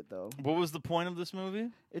would see it though. What was the point of this movie?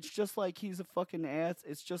 It's just like he's a fucking ass.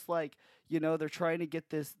 It's just like, they're trying to get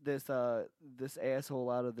this asshole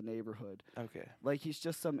out of the neighborhood. Okay. Like he's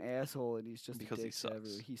just some asshole and he's just Because a he dick to sucks.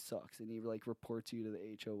 everyone. He sucks and he like reports you to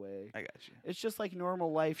the HOA. I got you. It's just like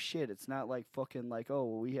normal life shit. It's not like fucking like,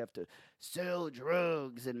 oh, we have to sell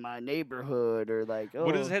drugs in my neighborhood or like, oh.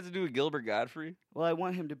 What does it have to do with Gilbert Godfrey? Well, I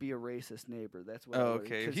want him to be a racist neighbor. That's what. Oh, I want,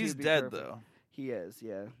 okay. 'cause He's he'd be dead perfect. though. He is,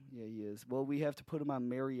 yeah, he is. Well, we have to put him on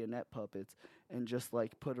marionette puppets and just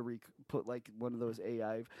like put like one of those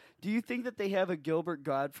AI. Do you think that they have a Gilbert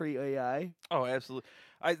Godfrey AI? Oh, absolutely.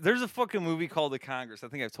 There's a fucking movie called The Congress. I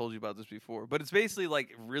think I've told you about this before, but it's basically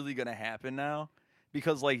like really gonna happen now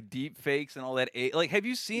because like deep fakes and all that. Like, have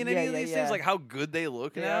you seen any of these things? Like how good they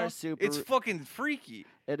look They now? are super. It's fucking freaky.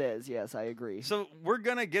 It is. Yes, I agree. So we're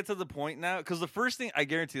gonna get to the point now because the first thing I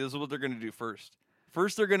guarantee this is what they're gonna do first.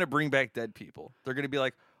 First, they're gonna bring back dead people. They're gonna be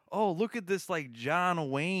like, oh, look at this like John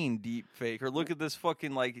Wayne deep fake, or look at this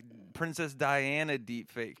fucking like Princess Diana deep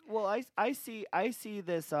fake. Well, I see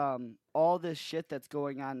this all this shit that's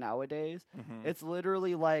going on nowadays. It's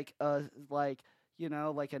literally like a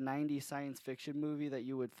 90s science fiction movie that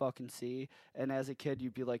you would fucking see, and as a kid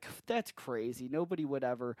you'd be like, that's crazy. Nobody would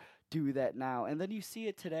ever do that now. And then you see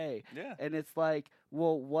it today. Yeah. And it's like,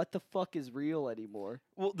 well, what the fuck is real anymore?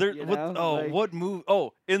 Well, Like- what movie?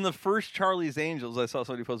 Oh, in the first Charlie's Angels, I saw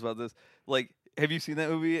somebody post about this. Like, have you seen that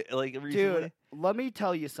movie? Like recently? Dude, let me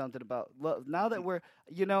tell you something about now that we're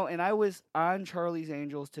and I was on Charlie's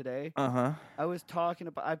Angels today. I was talking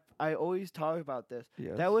about I always talk about this.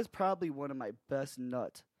 Yes. That was probably one of my best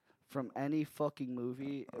nuts from any fucking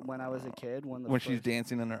movie when I was a kid. When she's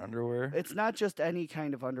dancing in her underwear. It's not just any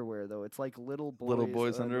kind of underwear though. It's like little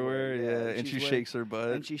boys underwear. Yeah, and she shakes her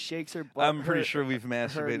butt. And she shakes her butt. I'm pretty sure we've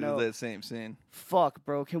masturbated no. to that same scene. Fuck,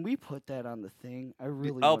 bro. Can we put that on the thing? I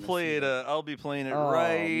really. I'll wanna play see it. that. I'll be playing it Oh,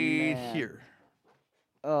 right man. here.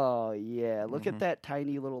 Oh yeah, look at that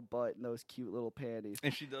tiny little butt and those cute little panties.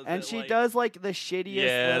 And she does. And that, she like, does like the shittiest.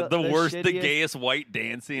 Yeah, little- the worst, the shittiest- gayest white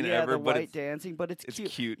dancing yeah, ever. the But white it's dancing, but it's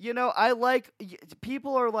cute. I like.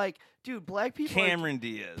 People are like, dude, black people. Cameron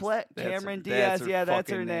Diaz. Cameron That's Diaz, her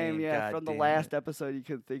that's her fucking name. Yeah, God from the damn last it. episode, you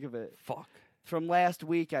couldn't think of it. Fuck. From last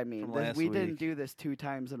week, I mean. From last we didn't week. do this 2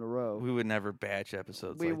 times in a row. We would never batch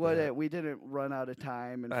episodes. We like wouldn't. That. We didn't run out of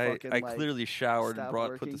time and I fucking. I clearly showered and stop put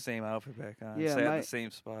working. the same outfit back on. Yeah, Sat my- at the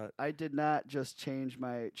same spot I did not just change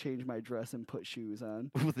my dress and put shoes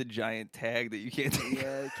on. with a giant tag that you can't take.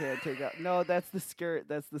 Yeah, I can't take out. No, that's the skirt.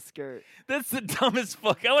 That's the skirt. That's the dumbest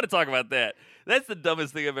fuck. I want to talk about that. That's the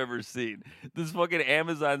dumbest thing I've ever seen. This fucking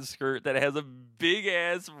Amazon skirt that has a big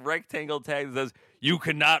ass rectangle tag that says you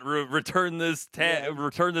cannot return this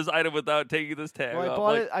return this item without taking this tag Well,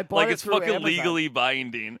 off. I bought it it's through fucking Amazon. legally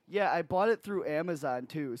binding. Yeah, I bought it through Amazon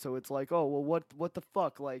too, so it's like, oh well, what the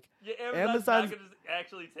fuck? Like, Yeah, Amazon's not gonna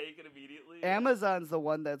actually take it immediately. Amazon's the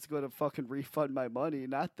one that's gonna fucking refund my money,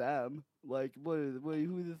 not them. Like,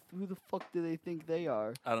 who the fuck do they think they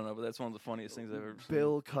are? I don't know, but that's one of the funniest things I've ever seen.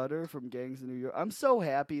 Bill Cutter from Gangs of New York. I'm so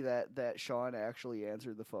happy that Sean actually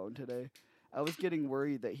answered the phone today. I was getting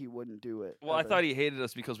worried that he wouldn't do it. Well, I thought he hated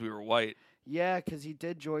us because we were white. Yeah, because he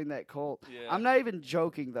did join that cult. Yeah. I'm not even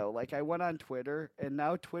joking though. Like, I went on Twitter, and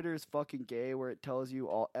now Twitter is fucking gay, where it tells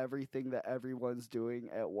you everything that everyone's doing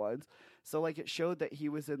at once. So like, it showed that he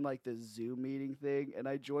was in like the Zoom meeting thing, and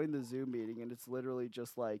I joined the Zoom meeting, and it's literally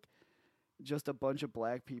just a bunch of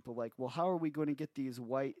black people. Like, well, how are we going to get these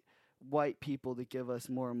white people to give us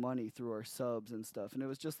more money through our subs and stuff? And it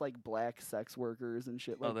was just like black sex workers and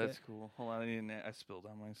shit like that. Oh, that's cool. Hold on, I spilled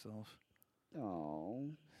on myself. Oh,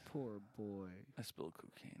 poor boy. I spilled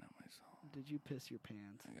cocaine on myself. Did you piss your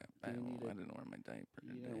pants? I didn't wear my diaper.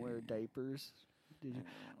 You didn't wear diapers? Did you?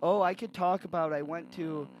 Oh, I could talk about. I went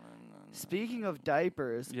to. Speaking of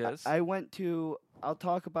diapers, yes. I went to. I'll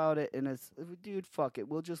talk about it in a. Dude, fuck it.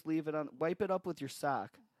 We'll just leave it on. Wipe it up with your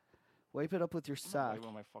sock. Wipe it up with your sock. Wipe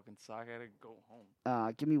on my fucking sock. I gotta go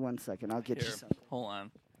home. Give me 1 second. I'll get you Here, something. hold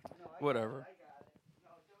on. No, Whatever. I got it.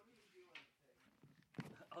 No, don't even do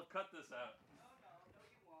anything. I'll cut this out. No,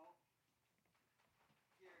 you won't.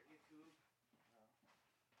 Here, you goof.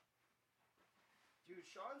 Dude,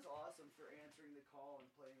 Sean's awesome for answering the call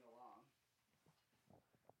and playing along.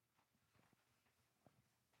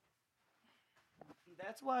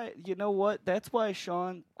 That's why, you know what? That's why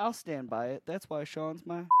Sean. I'll stand by it. That's why Sean's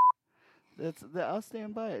my. I'll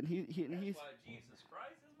stand by it. And he's. Why Jesus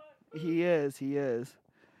Christ is my. He is.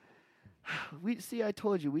 We see. I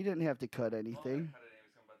told you we didn't have to cut anything.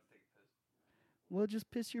 Well, just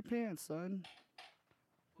piss your pants, son.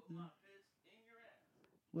 Put my piss in your ass.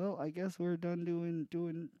 Well, I guess we're done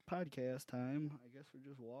doing podcast time. I guess we're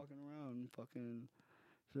just walking around fucking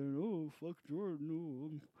saying, "Oh, fuck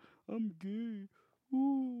Jordan. Oh, I'm gay.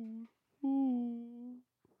 Ooh, ooh,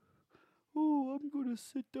 ooh, I'm gonna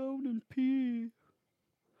sit down and pee.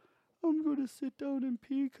 I'm gonna sit down and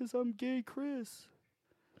pee 'cause I'm gay Chris.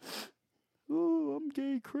 Oh, I'm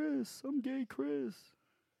gay Chris. I'm gay Chris."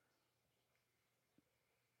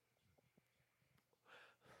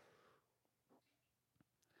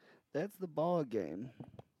 That's the ball game.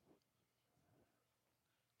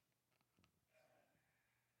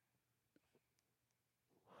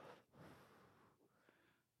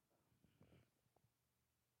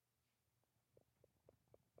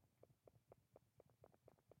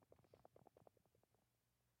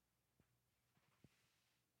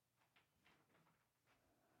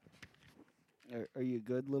 Are you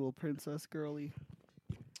good, little princess girly?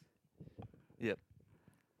 Yep.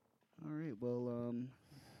 All right. Well,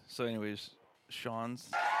 So, anyways, Sean's.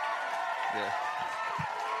 Yeah.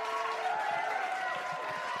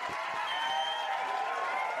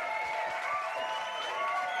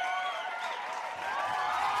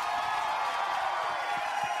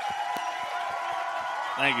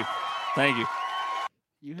 Thank you.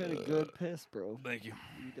 you had a good piss, bro. Thank you.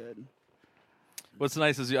 You did. What's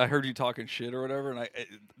nice is I heard you talking shit or whatever, and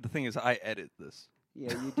the thing is, I edit this.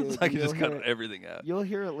 Yeah, you did. So I can You'll just cut hear it- everything out. You'll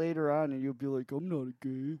hear it later on, and you'll be like, "I'm not a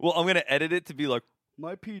gay. Well, I'm gonna edit it to be like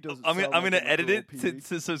My pee doesn't." I'm sound gonna like a edit girl it pee."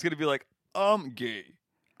 so it's gonna be like I'm gay.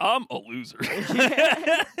 I'm a loser. It's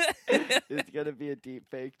gonna be a deep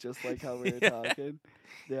fake, just like how we were talking.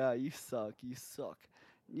 Yeah, you suck. You suck.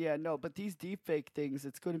 Yeah, no, but these deep fake things,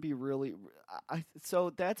 it's going to be really.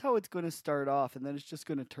 So that's how it's going to start off, and then it's just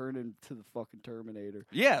going to turn into the fucking Terminator.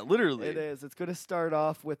 Yeah, literally. It is. It's going to start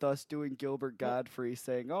off with us doing Gilbert Godfrey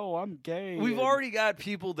saying, "Oh, I'm gay." We've and- already got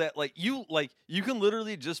people that you can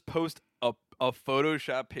literally just post a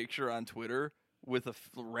Photoshop picture on Twitter with a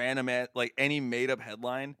random any made up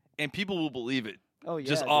headline, and people will believe it. Oh yeah,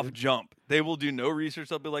 Just off dude. jump. They will do no research.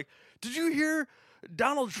 They'll be like, "Did you hear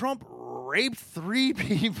Donald Trump raped 3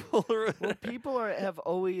 people?" Well, people have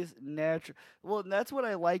always natural. Well, and that's what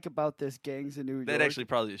I like about this Gangs in New York. That actually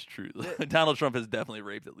probably is true. Donald Trump has definitely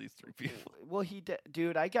raped at least 3 people. Well,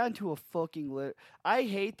 dude, I got into a fucking I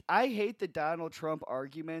hate the Donald Trump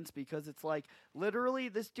arguments because it's like literally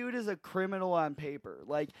this dude is a criminal on paper.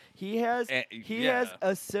 Like he has Yeah.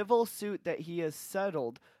 a civil suit that he has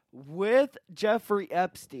settled with Jeffrey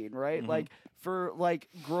Epstein, right? Mhm. Like for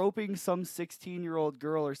groping some 16-year-old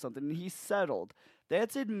girl or something, and he's settled.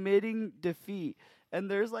 That's admitting defeat.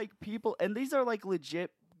 And there's people, and these are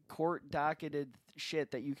legit court docketed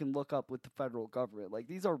shit that you can look up with the federal government. Like,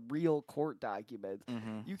 these are real court documents.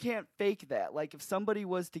 You can't fake that. Like, if somebody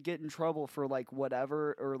was to get in trouble for like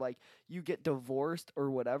whatever, or like you get divorced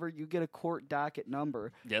or whatever, you get a court docket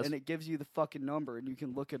number, and it gives you the fucking number, and you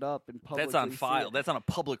can look it up and publicly That's on see file. it. That's on a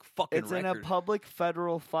public fucking It's record. in a public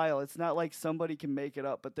federal file. It's not like somebody can make it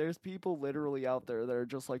up, but there's people literally out there that are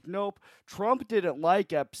just like, nope, Trump didn't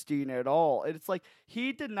like Epstein at all. And it's like,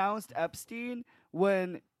 he denounced Epstein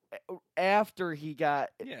when after he got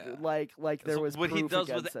like there was what he proof does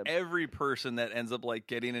against with him. every person that ends up like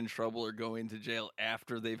getting in trouble or going to jail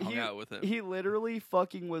after they've hung out with him. He literally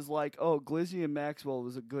fucking was like, oh, Glizzy and Maxwell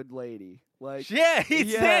was a good lady. Like, he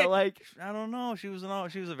said, like, I don't know, she was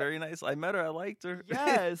a very nice. I met her, I liked her.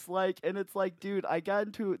 Yes, like, and it's like, dude,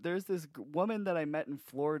 there's this woman that I met in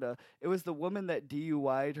Florida. It was the woman that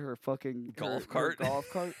DUI'd her fucking golf her cart. golf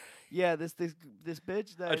cart. Yeah, this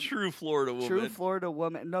bitch that A true Florida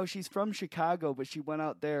woman. No, she's from Chicago, but she went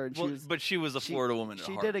out there and she was a Florida woman.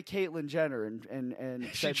 She did a Caitlyn Jenner and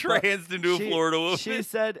she said, transed into a Florida woman. She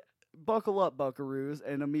said, "Buckle up, buckaroos,"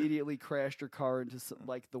 and immediately crashed her car into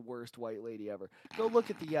like the worst white lady ever. Go look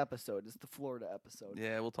at the episode. It's the Florida episode.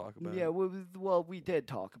 Yeah, we'll talk about it. Yeah, we did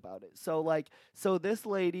talk about it. So this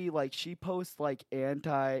lady, like, she posts like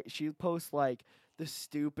the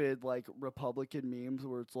stupid like Republican memes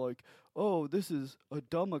where it's like, oh, this is a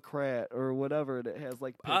Democrat or whatever, and it has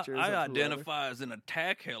like pictures. I of identify as an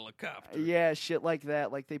attack helicopter. Yeah, shit like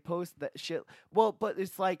that. Like, they post that shit. Well, but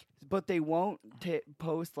it's like, but they won't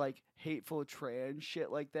post like hateful trans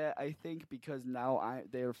shit like that. I think because now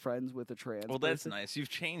they're friends with a trans. Well, that's person. nice. You've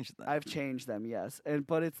changed them. I've changed them, yes.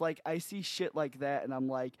 But it's like, I see shit like that, and I'm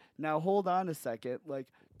like, now hold on a second, like,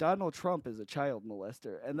 Donald Trump is a child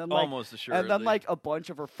molester, and then like, almost assuredly. and then like a bunch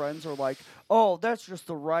of her friends are like, oh, that's just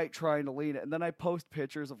the right trying to lean it, and then I post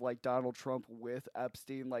pictures of like Donald Trump with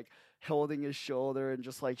Epstein, like holding his shoulder and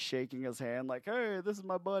just like shaking his hand, like, hey, this is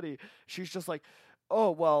my buddy. She's just like, oh,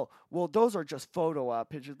 well, those are just photo op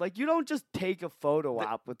pictures. Like, you don't just take a photo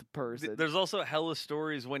op with the person. There's also hella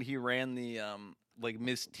stories when he ran the like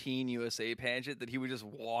Miss Teen USA pageant that he would just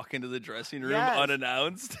walk into the dressing room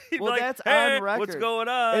unannounced. He'd well, be like, that's hey, on record. What's going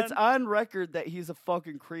on? It's on record that he's a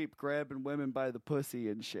fucking creep grabbing women by the pussy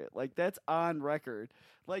and shit. Like, that's on record.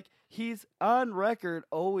 Like, he's on record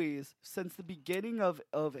always since the beginning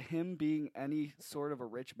of him being any sort of a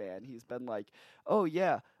rich man. He's been like, oh,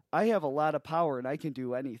 yeah, I have a lot of power and I can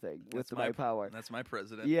do anything with my power. That's my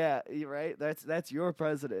president. Yeah, right? That's your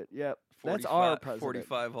president. Yep. That's our president.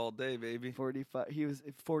 45 all day, baby. 45. He was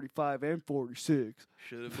 45 and 46.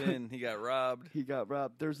 Should have been. He got robbed. He got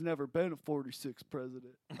robbed. There's never been a 46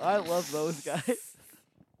 president. I love those guys.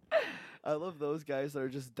 I love those guys that are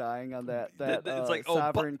just dying on that it's like,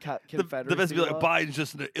 sovereign confederacy. The best be like, law. Biden's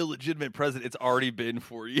just an illegitimate president. It's already been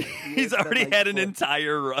 4 years. Yeah, He's it's been already like had an 4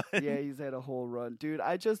 entire run. Yeah, he's had a whole run. Dude,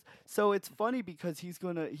 so it's funny because he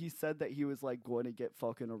said that he was like going to get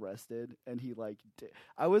fucking arrested, and he like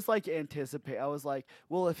I was like I was like,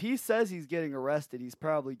 well, if he says he's getting arrested, he's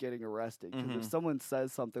probably getting arrested, because if someone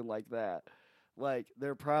says something like that, like,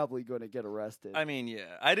 they're probably going to get arrested. I mean, yeah.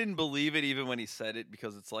 I didn't believe it even when he said it,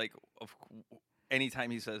 because it's like, anytime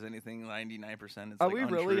he says anything, 99% is Are like we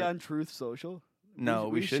untrue. really on Truth Social? No,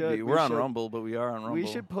 we should be. We're on Rumble, but we are on Rumble. We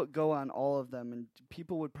should go on all of them, and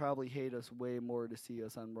people would probably hate us way more to see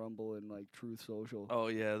us on Rumble and like Truth Social. Oh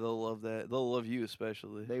yeah, they'll love that. They'll love you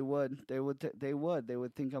especially. They would. They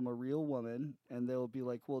would think I'm a real woman, and they'll be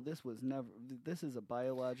like, "Well, this is a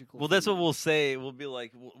biological." Well, that's what female." we'll say. We'll be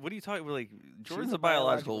like, "What are you talking?" We're like, "Jordan's a a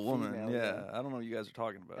biological biological woman." female, Yeah, yeah. I don't know what you guys are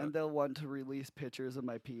talking about. And they'll want to release pictures of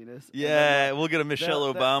my penis. and Yeah, then, we'll get a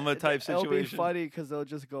Michelle Obama type situation. It'll be funny because they'll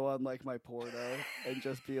just go on like my porno and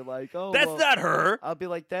just be like, "Oh, that's well," not her. I'll be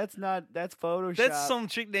like, that's Photoshop. That's some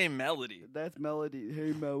chick named Melody. That's Melody.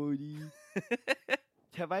 Hey, Melody.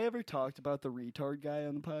 Have I ever talked about the retard guy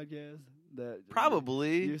on the podcast? That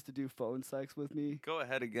Probably. used to do phone sex with me. Go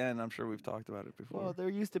ahead again. I'm sure we've talked about it before. Well, there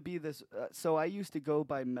used to be this. So I used to go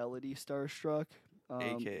by Melody Starstruck.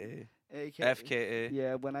 AKA. AKA. FKA.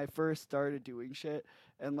 Yeah, when I first started doing shit.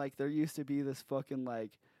 And, like, there used to be this fucking,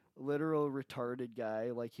 like, literal retarded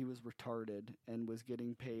guy. Like, he was retarded and was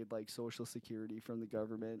getting paid, like, Social Security from the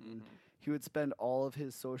government. And he would spend all of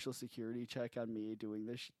his Social Security check on me doing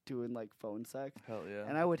like, phone sex. Hell yeah.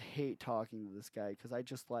 And I would hate talking to this guy because I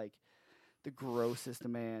just, like, the grossest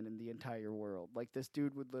man in the entire world. Like, this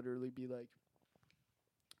dude would literally be like,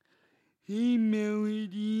 "Hey,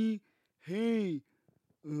 Melody. Hey,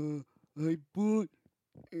 I bought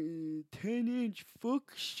 10-inch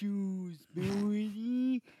fuck shoes,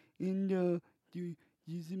 Melody. And does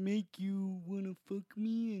it make you want to fuck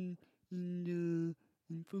me? And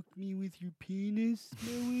and fuck me with your penis,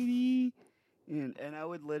 Melody. And I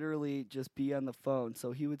would literally just be on the phone.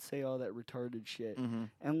 So he would say all that retarded shit. Mm-hmm.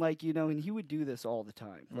 And like, you know, and he would do this all the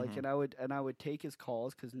time. Like, Mhm. and I would take his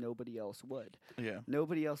calls because nobody else would. Yeah.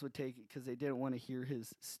 Nobody else would take it because they didn't want to hear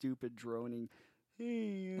his stupid droning.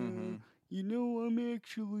 Hey, Mhm. you know, I'm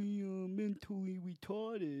actually mentally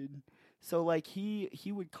retarded. So like he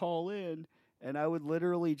would call in, and I would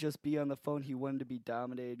literally just be on the phone. He wanted to be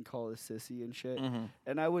dominated and call a sissy and shit, Mm-hmm.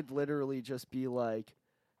 and I would literally just be like,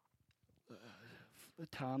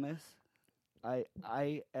 Thomas,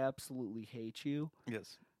 I absolutely hate you.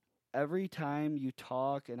 Yes. Every time you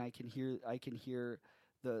talk, and I can hear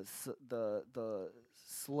the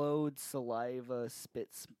slowed saliva spit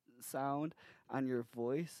sound on your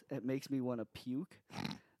voice. It makes me want to puke.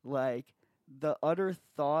 Like the utter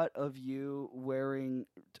thought of you wearing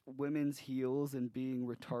women's heels and being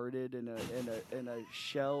retarded in a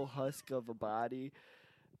shell husk of a body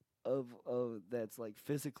of that's like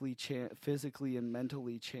physically and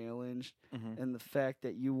mentally challenged, Mm-hmm. and the fact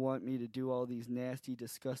that you want me to do all these nasty,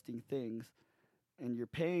 disgusting things, and you're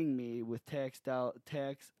paying me with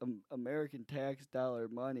American tax dollar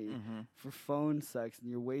money Mm-hmm. for phone sex, and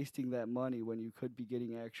you're wasting that money when you could be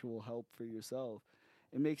getting actual help for yourself.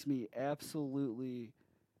 It makes me absolutely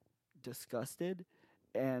disgusted,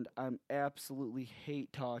 and I'm absolutely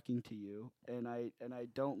hate talking to you, and I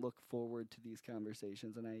don't look forward to these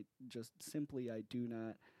conversations, and I just simply I do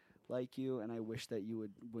not like you, and I wish that you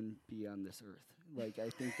wouldn't be on this earth. Like I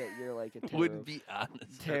think that you're like a Wouldn't be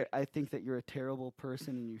honest. I think that you're a terrible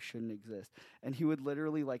person and you shouldn't exist. And he would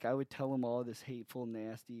literally like I would tell him all this hateful,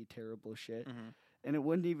 nasty, terrible shit. Mm-hmm. And it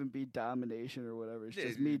wouldn't even be domination or whatever. It's Yeah,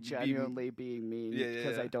 just me you'd be- genuinely being mean Yeah, yeah,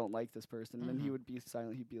 because I yeah. don't like this person. And then he Mhm. would be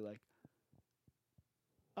silent. He'd be like,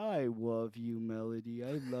 I love you, Melody.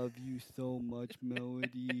 I love you so much,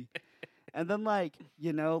 Melody. And then, like,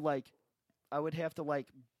 you know, like, I would have to, like,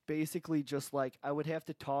 basically just, like, I would have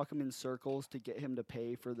to talk him in circles to get him to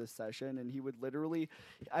pay for this session. And he would literally,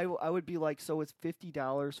 I would be like, so it's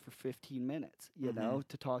 $50 for 15 minutes, you Mhm. know,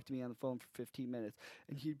 to talk to me on the phone for 15 minutes.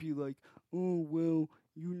 And he'd be like, oh, well,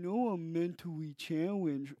 you know I'm mentally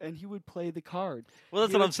challenged. And he would play the card. Well,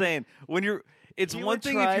 that's He what would I'm saying. When you're, it's he one would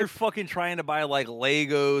thing try- if you're fucking trying to buy like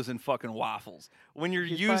Legos and fucking waffles. When you're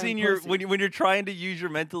He's using buying your pussy. when you're trying to use your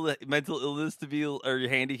mental illness to be or your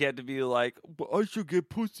handicap to be like, but I should get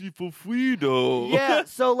pussy for free though. Yeah,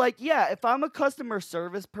 so like, yeah, if I'm a customer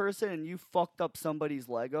service person and you fucked up somebody's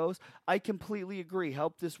Legos, I completely agree.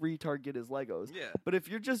 Help this retard get his Legos. Yeah. But if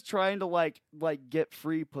you're just trying to like get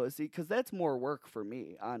free pussy, because that's more work for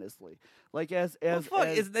me, honestly. Like as Fuck,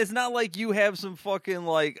 it's not like you have some fucking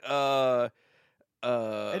like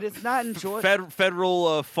and it's not enjoy-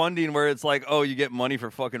 federal funding where it's like, oh, you get money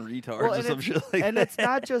for fucking retards Well, or and some it's- shit like and that. it's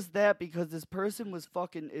not just that, because this person was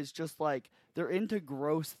fucking is just like they're into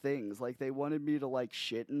gross things. Like they wanted me to like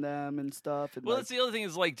shit in them and stuff. And Well, like, that's the other thing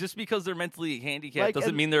is like just because they're mentally handicapped Like, doesn't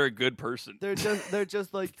and- mean they're a good person. they're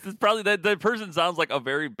just like It's probably that person sounds like a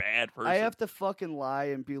very bad person. I have to fucking lie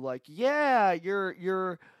and be like, yeah,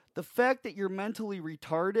 you're the fact that you're mentally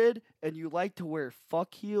retarded and you like to wear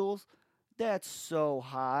fuck heels, that's so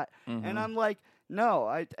hot. Mhm. And I'm like, no,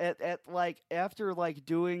 at like after like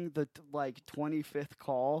doing the like 25th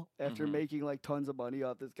call after Mhm. making like tons of money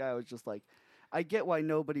off this guy, I was just like, I get why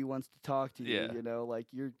nobody wants to talk to you. Yeah. You know, like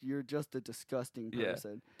you're just a disgusting Yeah.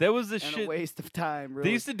 person that was the and shit. a waste of time. Really.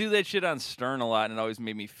 They used to do that shit on Stern a lot, and it always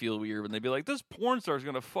made me feel weird when they'd be like, "This porn star's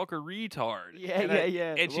gonna fuck a retard." Yeah, and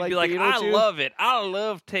yeah. And she'd Like be like, "I Beetlejuice? love it. I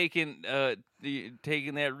love taking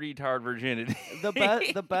taking that retard virginity."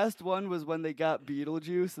 The best one was when they got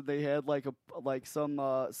Beetlejuice and they had like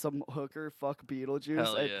some hooker fuck Beetlejuice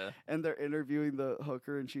Hell and, yeah. and they're interviewing the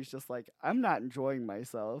hooker and she's just like, I'm not enjoying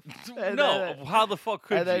myself. And No, then- how the fuck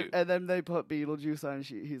could you? and then they put Beetlejuice on and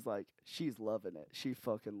he's like, she's loving it. She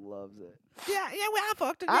fucking loves it. Yeah, well, I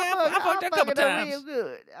fucked it. I'm Yeah, I fucked it a couple fucking up times. real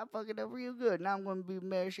good. I'm fucking up real good. Now I'm gonna be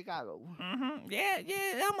mayor of Chicago. Mm-hmm. Yeah,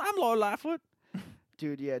 I'm Lord Lightfoot.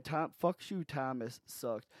 Dude, yeah, Fuck You Thomas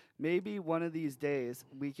sucked. Maybe one of these days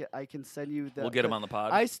I can send you the. We'll get him on the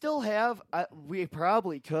pod. I still have. We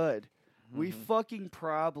probably could. We Mhm. fucking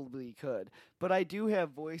probably could. But I do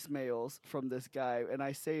have voicemails from this guy, and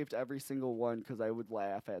I saved every single one because I would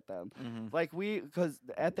laugh at them. Mhm. Like because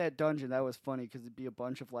at that dungeon that was funny because it'd be a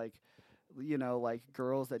bunch of like, you know, like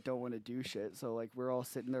girls that don't want to do shit. So like we're all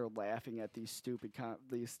sitting there laughing at these stupid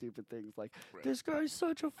things. Like this guy's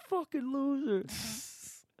such a fucking loser.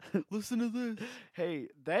 Listen to this. Hey,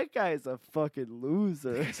 that guy's a fucking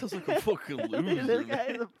loser. He sounds like a fucking loser. This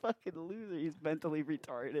guy's a fucking loser. He's mentally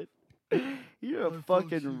retarded. You're a fuck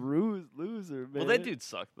fucking loser, man. Well, that dude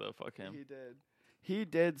sucked though. Fuck him. He did. He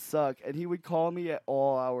did suck, and he would call me at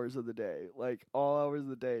all hours of the day,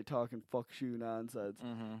 talking fuck shoe nonsense.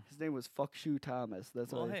 Mm-hmm. His name was Fuck Shoe Thomas.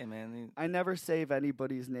 That's Well, why hey, man. I never save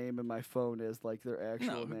anybody's name in my phone as like their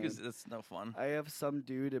actual name. because it's no fun. I have some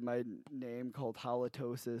dude in my name called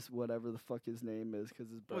Halitosis, whatever the fuck his name is,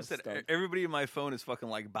 because his breath What's that? stunk. Everybody in my phone is fucking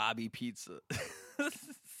like Bobby Pizza.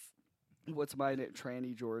 What's my name?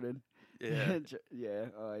 Tranny Jordan. Yeah. Yeah.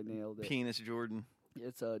 Oh, I nailed it. Penis Jordan.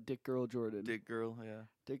 It's Dick Girl Jordan. Dick girl, yeah.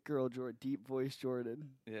 Dick Girl Jordan. Deep voice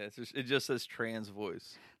Jordan. Yeah, it just says trans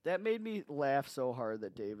voice. That made me laugh so hard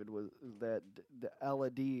that the Ella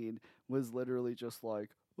Dean was literally just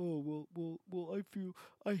like, oh well,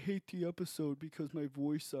 I hate the episode because my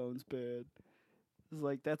voice sounds bad. It's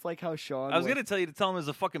like that's like how Sean. I was gonna tell you to tell him it was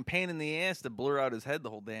a fucking pain in the ass to blur out his head the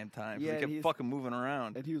whole damn time. Yeah, he kept he's- fucking moving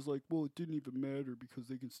around. and he was like, well, it didn't even matter because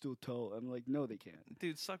they can still tell. I'm like, no, they can't.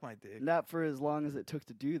 Dude, suck my dick. Not for as long as it took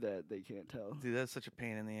to do that. They can't tell. Dude, that's such a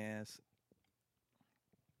pain in the ass.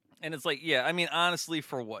 And it's like, yeah, I mean, honestly,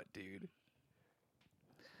 for what, dude?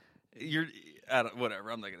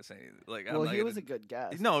 Whatever. I'm not gonna say anything. Like, Well, I'm he not was gonna, a good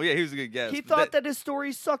guest. No, yeah, he was a good guest. He but thought that his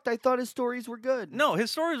stories sucked. I thought his stories were good. No, his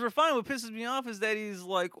stories were fine. What pisses me off is that he's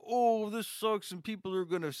like, "Oh, this sucks, and people are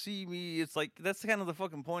gonna see me." It's like that's kind of the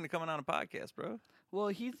fucking point of coming on a podcast, bro. Well,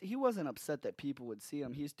 he wasn't upset that people would see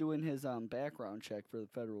him. He's doing his background check for the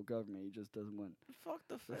federal government. He just doesn't want Fuck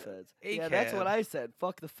the the feds. feds. Yeah, that's what I said.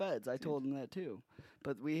 Fuck the feds. I told him that too.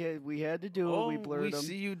 But we had to do it. We blurred him.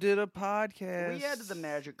 see you did a podcast. We added the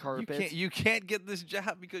magic You carpet. you can't get this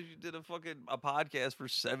job because you did a podcast for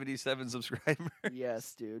 77 subscribers.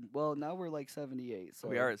 Yes, dude. Well, now we're like 78. So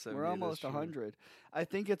We are at We're 78, almost that's true. 100. I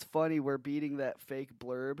think it's funny we're beating that fake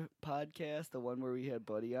blurb podcast, the one where we had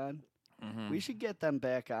Buddy on. Mhm. We should get them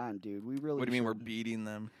back on, dude. We really. What do you mean we're should. beating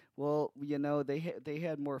them? Well, they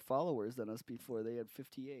had more followers than us before. They had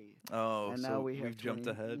 58. Oh, And so now we have we've jumped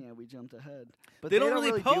 20 ahead. Yeah, we jumped ahead. But They don't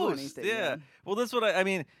really do post. anything, Yeah. man. Well, that's what I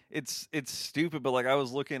mean. It's stupid, but like I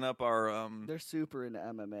was looking up our They're super into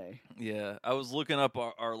MMA. yeah, I was looking up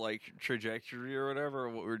our like trajectory or whatever,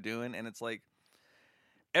 what we're doing, and it's like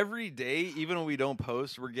every day, even when we don't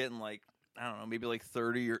post, we're getting like I don't know, maybe like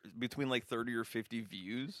 30 or between like 30 or 50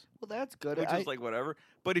 views, Well, that's good. which is like whatever.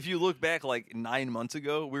 But if you look back like 9 months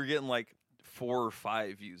ago, we were getting like 4 or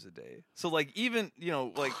 5 views a day. So like even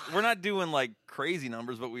like we're not doing like crazy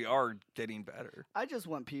numbers, but we are getting better. I just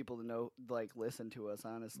want people to know, like, listen to us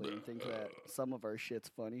honestly and think that some of our shit's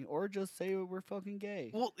funny, or just say we're fucking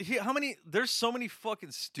gay. Well, there's so many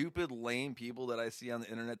fucking stupid, lame people that I see on the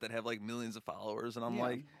internet that have like millions of followers, and I'm Yeah.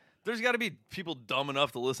 like, there's got to be people dumb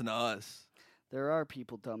enough to listen to us. There are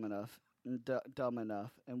people dumb enough,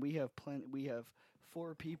 and we have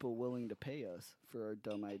 4 people willing to pay us for our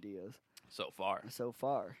dumb ideas So far, so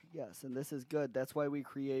far. Yes, and this is good. That's why we're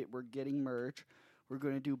getting merch. We're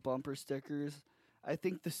going to do bumper stickers. I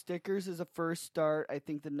think the stickers is a first start. I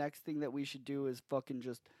think the next thing that we should do is fucking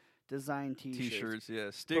just design t-shirts,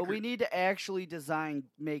 yeah, stickers. But we need to actually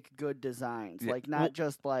make good designs, Yeah, like not well-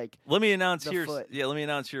 just like. Let me announce the here. foot. Yeah, let me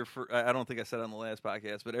announce here. I don't think I said it on the last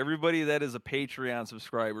podcast, but everybody that is a Patreon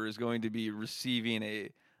subscriber is going to be receiving a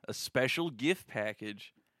special gift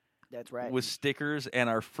package That's right. with stickers and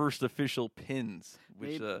our first official pins,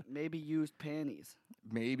 which maybe used panties.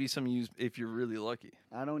 maybe some used if you're really lucky.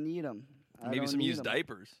 I don't need them. Maybe some used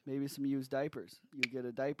diapers. Maybe some used diapers. You get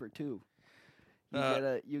a diaper too.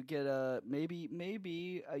 You get a maybe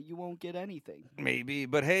you won't get anything. Maybe,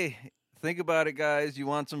 but hey, think about it, guys. You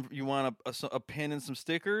want a pin and some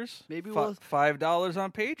stickers? Maybe we'll $5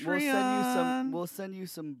 on Patreon. We'll send you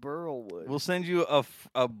some burl wood. We'll send you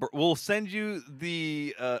we'll send you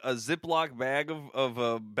the a Ziploc bag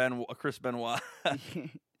of Chris Benoit.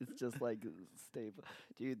 It's just like staple,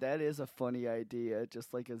 dude. That is a funny idea.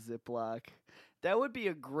 Just like a Ziploc. That would be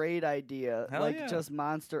a great idea. Hell like yeah. just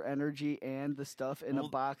Monster Energy and the stuff in a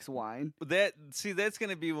box wine. That's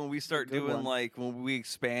gonna be when we start good doing one. like when we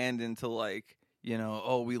expand into like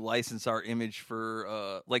we license our image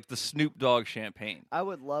for like the Snoop Dogg champagne. I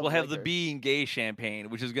would love. We'll have the like Being Gay champagne,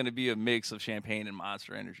 which is going to be a mix of champagne and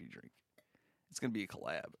Monster Energy drink. It's going to be a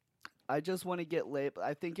collab. I just want to get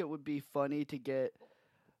I think it would be funny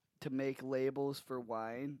to make labels for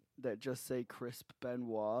wine that just say Crisp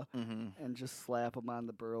Benoit and just slap them on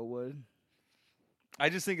the Burlwood. I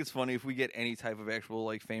just think it's funny if we get any type of actual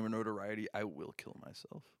like fame or notoriety, I will kill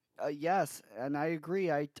myself. Yes, and I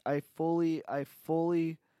agree. I fully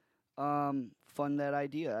fund that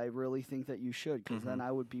idea. I really think that you should, because then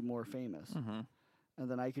I would be more famous, and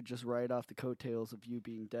then I could just ride off the coattails of you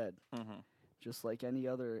being dead. just like any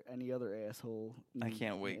other asshole. I in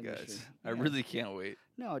can't the wait, industry. guys. I Yeah. really can't wait.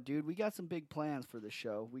 No, dude, we got some big plans for the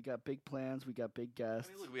show. We got big plans. We got big guests.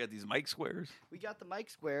 I mean, look, we had these mic squares. We got the mic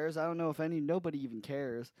squares. I don't know if nobody even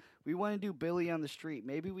cares. We want to do Billy on the street.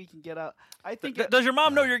 Maybe we can get out. I think. Does your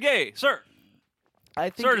mom know you're gay, sir? I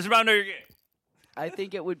think. Sir, does your mom know you're gay? I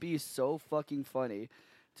think it would be so fucking funny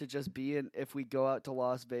to just be in if we go out to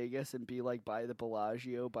Las Vegas and be like by the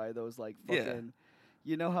Bellagio, by those like fucking. Yeah.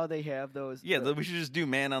 You know how they have those? Yeah, we should just do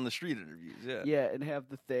man on the street interviews. Yeah. Yeah, and have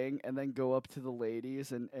the thing, and then go up to the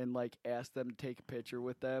ladies and like ask them to take a picture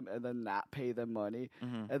with them, and then not pay them money,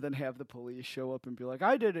 Mm-hmm. and then have the police show up and be like,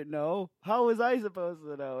 "I didn't know. How was I supposed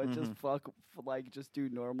to know?" And just just do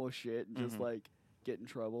normal shit and just like get in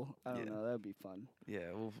trouble. I don't know. That'd be fun.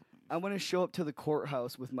 Yeah. Well, I want to show up to the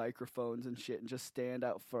courthouse with microphones and shit, and just stand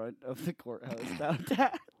out front of the courthouse downtown.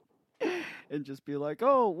 And just be like,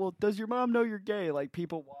 "Oh, well, does your mom know you're gay?" Like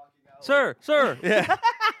people walking out. sir. Yeah.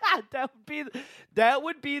 that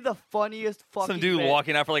would be the funniest fucking. Some dude bit.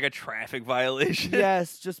 walking out for like a traffic violation.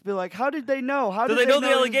 Yes, just be like, "How did they know? How Do did they know the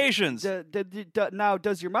this- allegations? Now,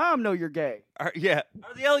 does your mom know you're gay?" Are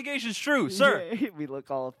the allegations true, sir? Yeah, we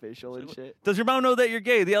look all official and shit. Does your mom know that you're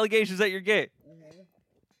gay? The allegations that you're gay.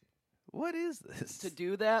 What is this? To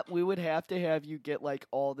do that, we would have to have you get like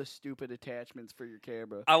all the stupid attachments for your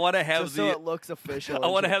camera. I want to have Just so it looks official. I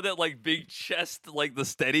want to have that like big chest, like the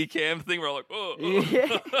steady cam thing where I'm like, oh.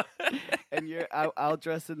 Yeah. And I'll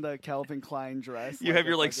dress in the Calvin Klein dress. You have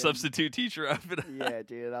your a like fucking- substitute teacher outfit. Yeah,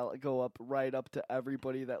 dude. I'll go right up to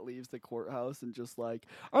everybody that leaves the courthouse and just like,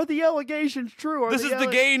 "Are the allegations true? This is the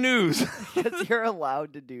gay news. Because you're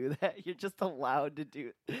allowed to do that. You're just allowed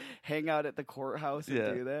to hang out at the courthouse and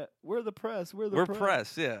Yeah. do that. We're the press. We're the We're press.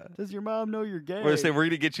 press, yeah. Does your mom know you're gay? We're gonna say we're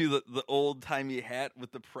gonna get you the old timey hat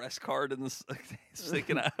with the press card and the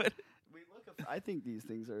sticking out. I think these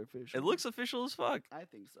things are official. It looks official as fuck. I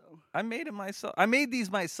think so. I made it myself. I made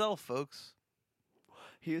these myself, folks.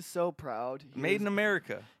 He was so proud. Made in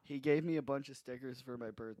America. He gave me a bunch of stickers for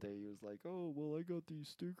my birthday. He was like, "Oh, well, I got these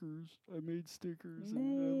stickers. I made stickers, and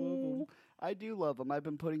I love them. I do love them. I've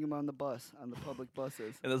been putting them on the public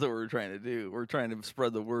buses. And that's what we're trying to do. We're trying to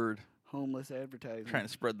spread the word. Homeless advertising. Trying to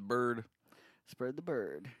spread the bird. Spread the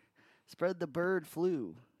bird. Spread the bird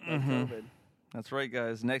flu. Like Mhm. COVID. That's right,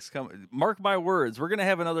 guys. Mark my words. We're gonna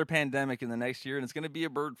have another pandemic in the next year, and it's gonna be a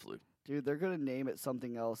bird flu. Dude, they're gonna name it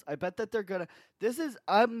something else. I bet that they're gonna.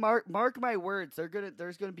 Mark my words.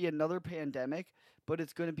 There's gonna be another pandemic, but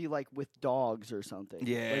it's gonna be like with dogs or something.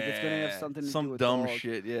 Yeah, like it's gonna have something to do some with dumb dogs.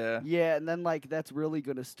 shit. Yeah, Yeah, and then like that's really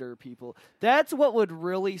gonna stir people. That's what would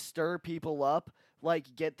really stir people up.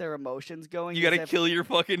 Like get their emotions going. you gotta kill your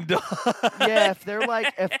fucking dog. Yeah, if they're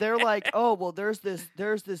like, "Oh, well, there's this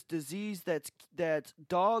disease that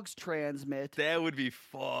dogs transmit." That would be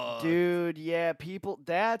fun, Dude, yeah, people.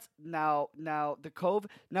 That's now the COVID.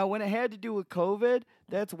 Now, when it had to do with COVID,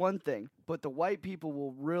 that's one thing. But the white people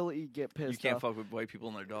will really get pissed. You can't off. fuck with white people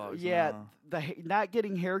and their dogs. Yeah, no. not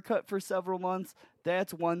getting haircut for several months.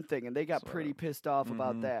 That's one thing, and they got So, pretty pissed off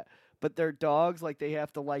about mhm. that. But their dogs, like they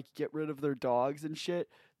have to like get rid of their dogs and shit.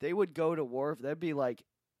 They would go to war. That'd be like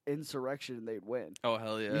insurrection, and they'd win. Oh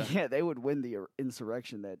hell yeah. Yeah, they would win the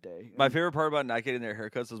insurrection that day. My favorite part about not getting their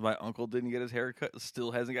haircuts is my uncle didn't get his haircut,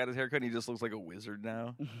 still hasn't got his haircut, and he just looks like a wizard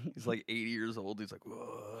now. He's like 80 years old. He's like,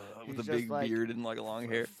 whoa, with He's a just big like, beard and like a long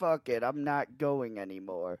hair. Fuck it, I'm not going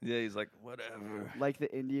anymore. Yeah, he's like, whatever. Like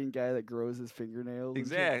the Indian guy that grows his fingernails. and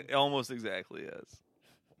shit. Exactly, almost exactly, yes.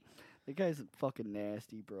 That guy's fucking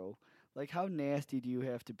nasty, bro. Like, how nasty do you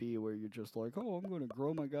have to be where you're just like, "Oh, I'm gonna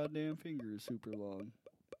grow my goddamn fingers super long."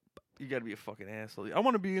 You gotta be a fucking asshole. I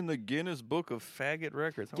want to be in the Guinness Book of Faggot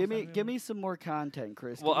Records. Give me some more content,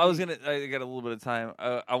 Chris. Well, Give me- I got a little bit of time.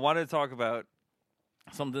 I wanted to talk about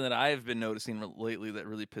something that I have been noticing lately that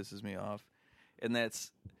really pisses me off, and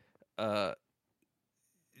that's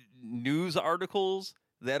news articles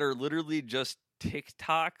that are literally just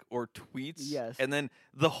TikTok or tweets. Yes. And then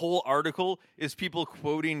the whole article is people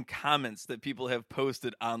quoting comments that people have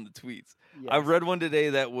posted on the tweets. I Yes. read one today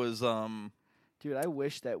that was Dude, I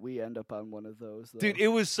wish that we end up on one of those. Though. dude, it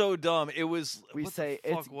was so dumb. It was we what say the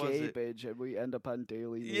it's fuck was gay, it? bitch, and we end up on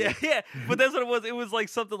Daily News. Yeah, yeah. But that's what it was. It was like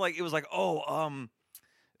something like it was like,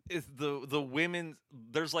 it's the women.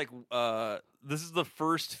 There's like this is the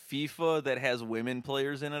first FIFA that has women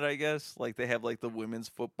players in it. I guess like they have like the women's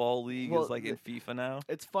football league Well, is like in FIFA now.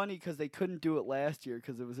 It's funny because they couldn't do it last year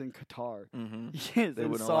because it was in Qatar. Mm-hmm. Yes, They in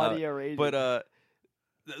wouldn't allow Saudi it. Arabia. But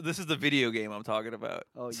this is the video game I'm talking about.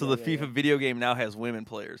 Oh, So yeah, the yeah, FIFA yeah. video game now has women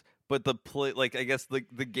players, but the play like I guess the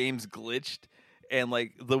game's glitched. and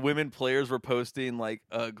like the women players were posting like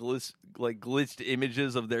glitched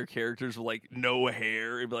images of their characters with like no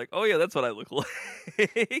hair, and be like, oh yeah, that's what I look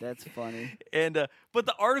like. That's funny. And but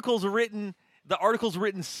the article's written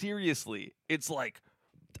seriously. It's like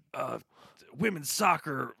women's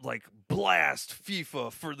soccer like blast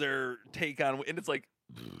FIFA for their take on, and it's like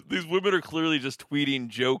these women are clearly just tweeting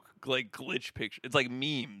joke like glitch pictures. It's like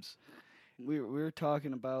memes. We were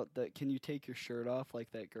talking about that. Can you take your shirt off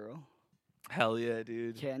like that girl? Hell yeah,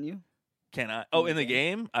 dude. Can you? Can I? Oh, in the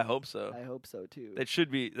game? I hope so. I hope so too. That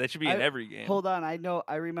should be in every game. Hold on,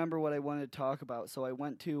 I remember what I wanted to talk about. So I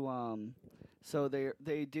went to so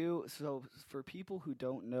they do, so for people who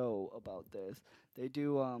don't know about this, they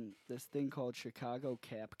do this thing called Chicago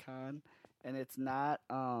CapCon, and it's not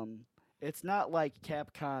like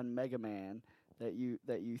Capcom Mega Man that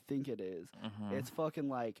you think it is. Mhm. It's fucking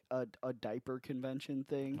like a diaper convention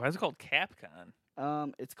thing. Why is it called Capcom?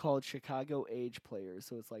 It's called Chicago Age Players,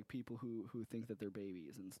 so it's like people who think that they're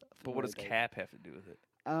babies and stuff. But what does Cap have to do with it?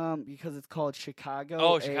 Because it's called Chicago.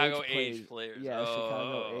 Oh, Chicago Age Players. Yeah, Oh,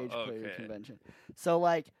 Chicago Age Player okay. Convention. So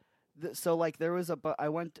like, there was I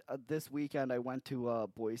went this weekend. I went to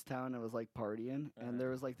Boys Town. I was like partying, and there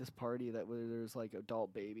was like this party where there was like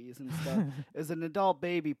adult babies and stuff. It was an adult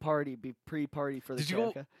baby party, pre-party for the Did you go?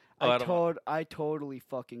 Chaka. Oh, I totally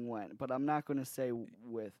fucking went, but I'm not gonna say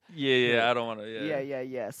with. Yeah, I don't want to.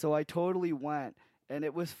 Yeah. So I totally went. And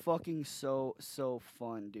it was fucking so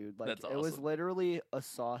fun, dude. Like That's it was awesome. literally a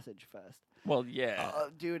sausage fest. Well, yeah.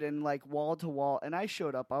 Dude, and like wall to wall. And I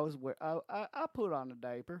showed up. I was I put on a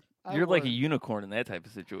diaper. You're like a unicorn in that type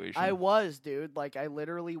of situation. I was, dude. Like I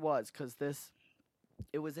literally was, because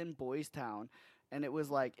it was in Boys Town, and it was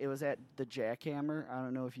at the Jackhammer. I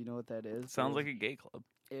don't know if you know what that is. Sounds like a gay club.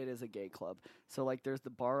 It is a gay club. So like there's the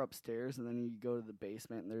bar upstairs, and then you go to the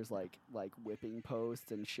basement, and there's like whipping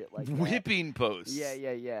posts and shit like that. Whipping posts.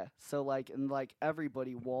 Yeah. So like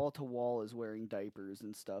everybody wall to wall is wearing diapers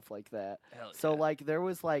and stuff like that. Hell So yeah. like there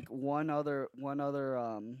was like one other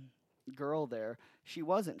girl there. She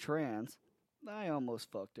wasn't trans. I almost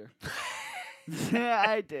fucked her. Yeah,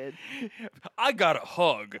 I did. I got a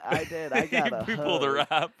hug. I did. I got a People hug. the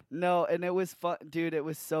rap. No, and it was fun, dude. It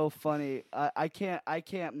was so funny. I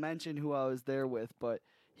can't mention who I was there with, but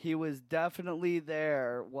he was definitely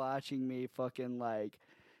there watching me fucking like.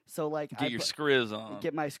 So like Get your skriz on.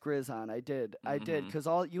 Get my skriz on. I did, because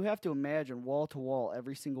all you have to imagine wall to wall,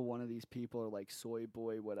 every single one of these people are like soy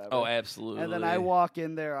boy, whatever. Oh, absolutely. And then I walk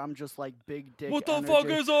in there, I'm just like big dick. What the energy. fuck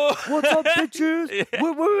is up? What's up, bitches? Yeah.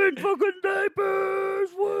 We're wearing fucking diapers.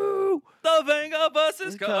 Woo! The Venga bus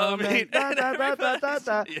is coming. Da, da, da, da, da,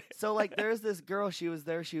 da. Yeah. So like, there's this girl. She was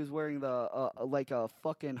there. She was wearing the like a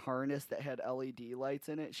fucking harness that had LED lights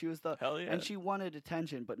in it. She was Hell yeah. and she wanted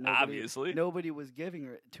attention, but Obviously. nobody was giving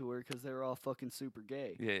it to her because they were all fucking super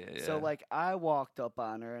gay. Yeah. So like, I walked up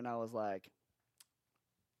on her and I was like,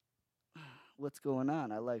 "What's going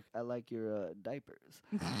on? I like your diapers.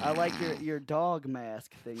 I like your dog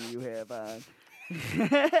mask thing you have on."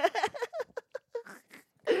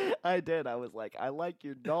 I did. I was like, "I like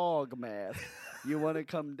your dog mask. You want to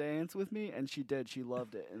come dance with me?" And she did. She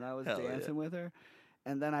loved it. And I was Hell yeah. dancing with her.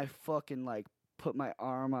 And then I fucking like put my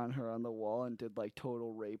arm on her on the wall and did like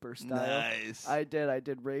total raper style. Nice. I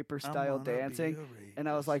did raper style dancing. And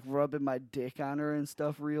I was like rubbing my dick on her and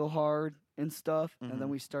stuff real hard and stuff. And then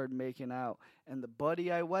we started making out. And the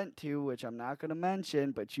buddy I went to, which I'm not going to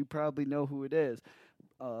mention, but you probably know who it is,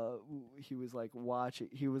 he was like watching.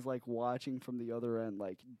 He was like watching from the other end,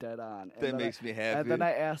 like dead on. That makes me happy. And then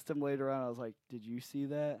I asked him later on. I was like, "Did you see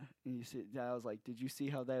that?" And I was like, "Did you see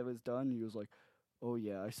how that was done?" And he was like, "Oh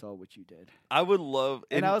yeah, I saw what you did." I would love.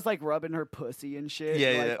 And I was like rubbing her pussy and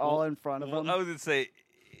shit, all in front of him. I was gonna say,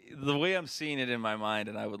 the way I'm seeing it in my mind,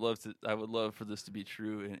 and I would love for this to be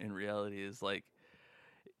true in reality, is like,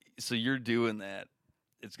 so you're doing that,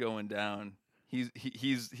 it's going down.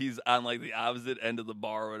 He's on like the opposite end of the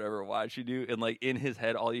bar or whatever, watching you, and like in his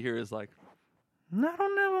head, all you hear is like, "I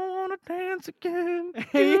don't never want to dance again.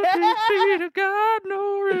 To God,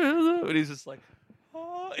 no rhythm." And he's just like,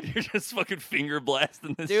 "Oh," and you're just fucking finger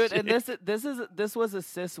blasting this dude. shit. And this was a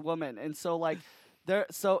cis woman, and so like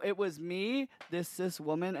so it was me, this cis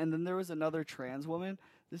woman, and then there was another trans woman.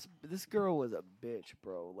 This girl was a bitch,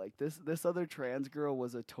 bro. Like this other trans girl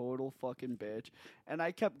was a total fucking bitch, and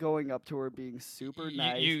I kept going up to her, being super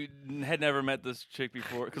nice. You had never met this chick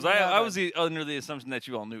before, because I was under the assumption that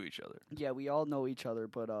you all knew each other. Yeah, we all know each other,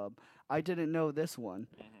 but I didn't know this one,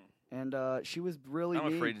 and she was really.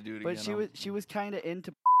 I'm afraid to do it but again. she was kind of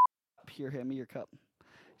into. Here, hand me your cup.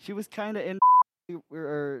 She was kind of into.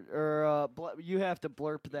 Or you have to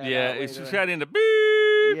blurp that. Yeah, out it's later. just got into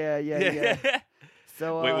beep. Yeah.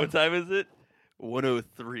 So Wait, what time is it?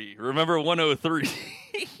 1:03. Remember 1:03?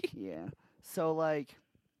 yeah. So like,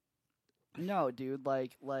 no, dude,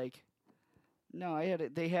 like, no,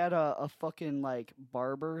 they had a fucking like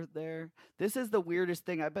barber there. This is the weirdest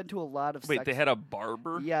thing. I've been to a lot of. Wait, sex they had a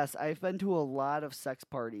barber? Yes, I've been to a lot of sex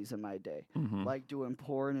parties in my day, Mhm. like doing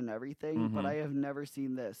porn and everything. But Mhm. I have never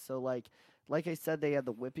seen this. So like I said, they had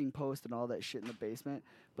the whipping post and all that shit in the basement.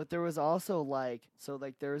 But there was also like,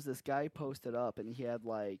 there was this guy posted up, and he had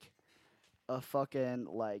like a fucking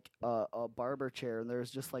like a barber chair, and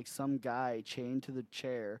there's just like some guy chained to the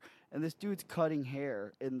chair, and this dude's cutting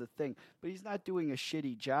hair in the thing, but he's not doing a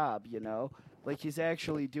shitty job, you know, like he's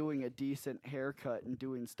actually doing a decent haircut and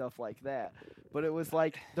doing stuff like that. But it was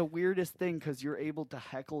like the weirdest thing because you're able to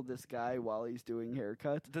heckle this guy while he's doing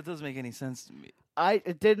haircuts. That doesn't make any sense to me.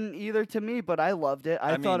 It didn't either to me, but I loved it.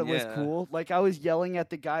 I thought mean, it was yeah. cool. Like I was yelling at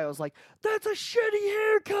the guy. I was like, "That's a shitty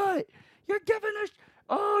haircut. You're giving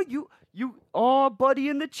a buddy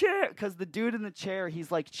in the chair," because the dude in the chair,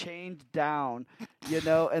 he's like chained down, you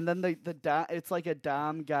know, and then it's like a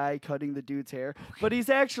dom guy cutting the dude's hair, but he's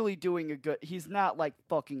actually doing he's not like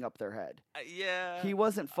fucking up their head. Yeah. He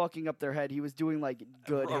wasn't fucking up their head. He was doing like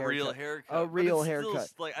good a real haircut. A But real it's still, haircut.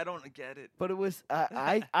 like, I don't get it. But it was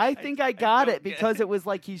I think I got don't it get because it. it was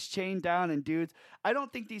like he's chained down, and dudes, I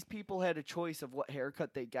don't think these people had a choice of what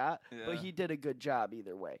haircut they got, but Yeah. he did a good job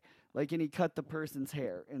either way. Like, and he cut the person's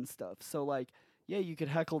hair and stuff. So like, yeah, you could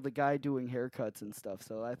heckle the guy doing haircuts and stuff.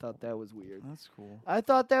 So I thought that was weird. That's cool. I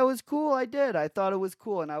thought that was cool. I did. I thought it was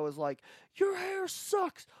cool, and I was like, "Your hair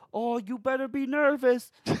sucks. Oh, you better be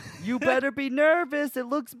nervous. You better be nervous. It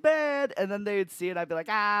looks bad." And then they'd see it. I'd be like,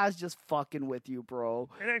 "Ah, I was just fucking with you, bro.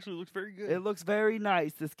 It actually looks very good. It looks very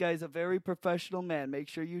nice. This guy's a very professional man. Make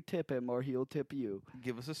sure you tip him, or he'll tip you.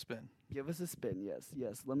 Give us a spin. Give us a spin.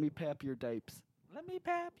 Yes. Let me pap your dipes." Let me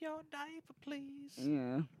pap your diaper, please.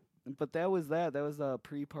 Yeah. But that was that. That was a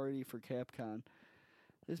pre-party for CapCon.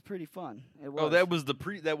 It was pretty fun. It was. Oh, that was the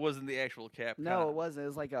That wasn't the actual cap. No, it wasn't. It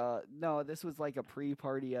was like this was like a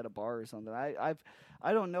pre-party at a bar or something. I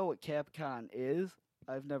don't know what CapCon is.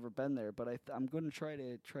 I've never been there, but I'm going to try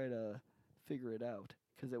to figure it out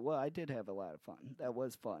because I did have a lot of fun. That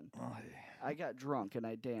was fun. Oh, I got drunk and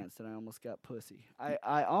I danced and I almost got pussy.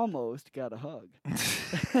 I almost got a hug.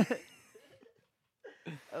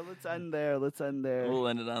 Let's end there. We'll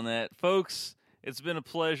end it on that, folks. It's been a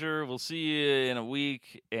pleasure. We'll see you in a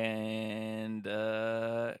week. And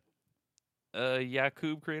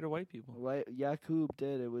Yakub created white people. Right, Yakub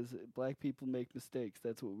did. It was black people make mistakes.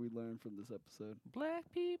 That's what we learned from this episode.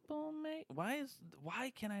 Black people make. Why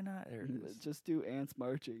can I not? There it is. Just do ants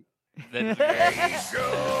marching. That is great.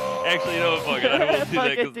 Actually, you know what? Fuck it. I will do that.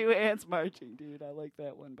 Fucking 'Cause do ants marching, dude. I like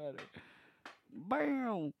that one better.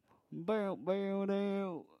 Bam, bam, bam,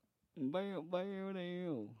 down, bam, bam,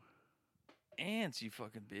 down. ants, you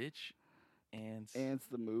fucking bitch. Ants. Ants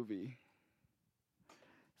the movie.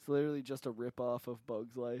 It's literally just a ripoff of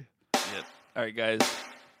Bug's Life. Yep. All right, guys.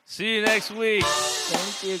 See you next week.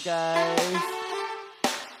 Thank you, guys.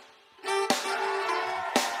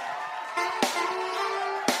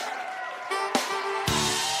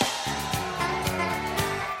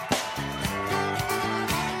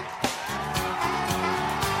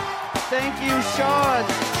 Thank you, Sean.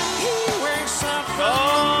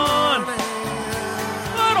 Sean!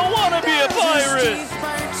 I don't want to be a pirate.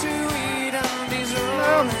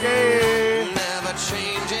 Okay.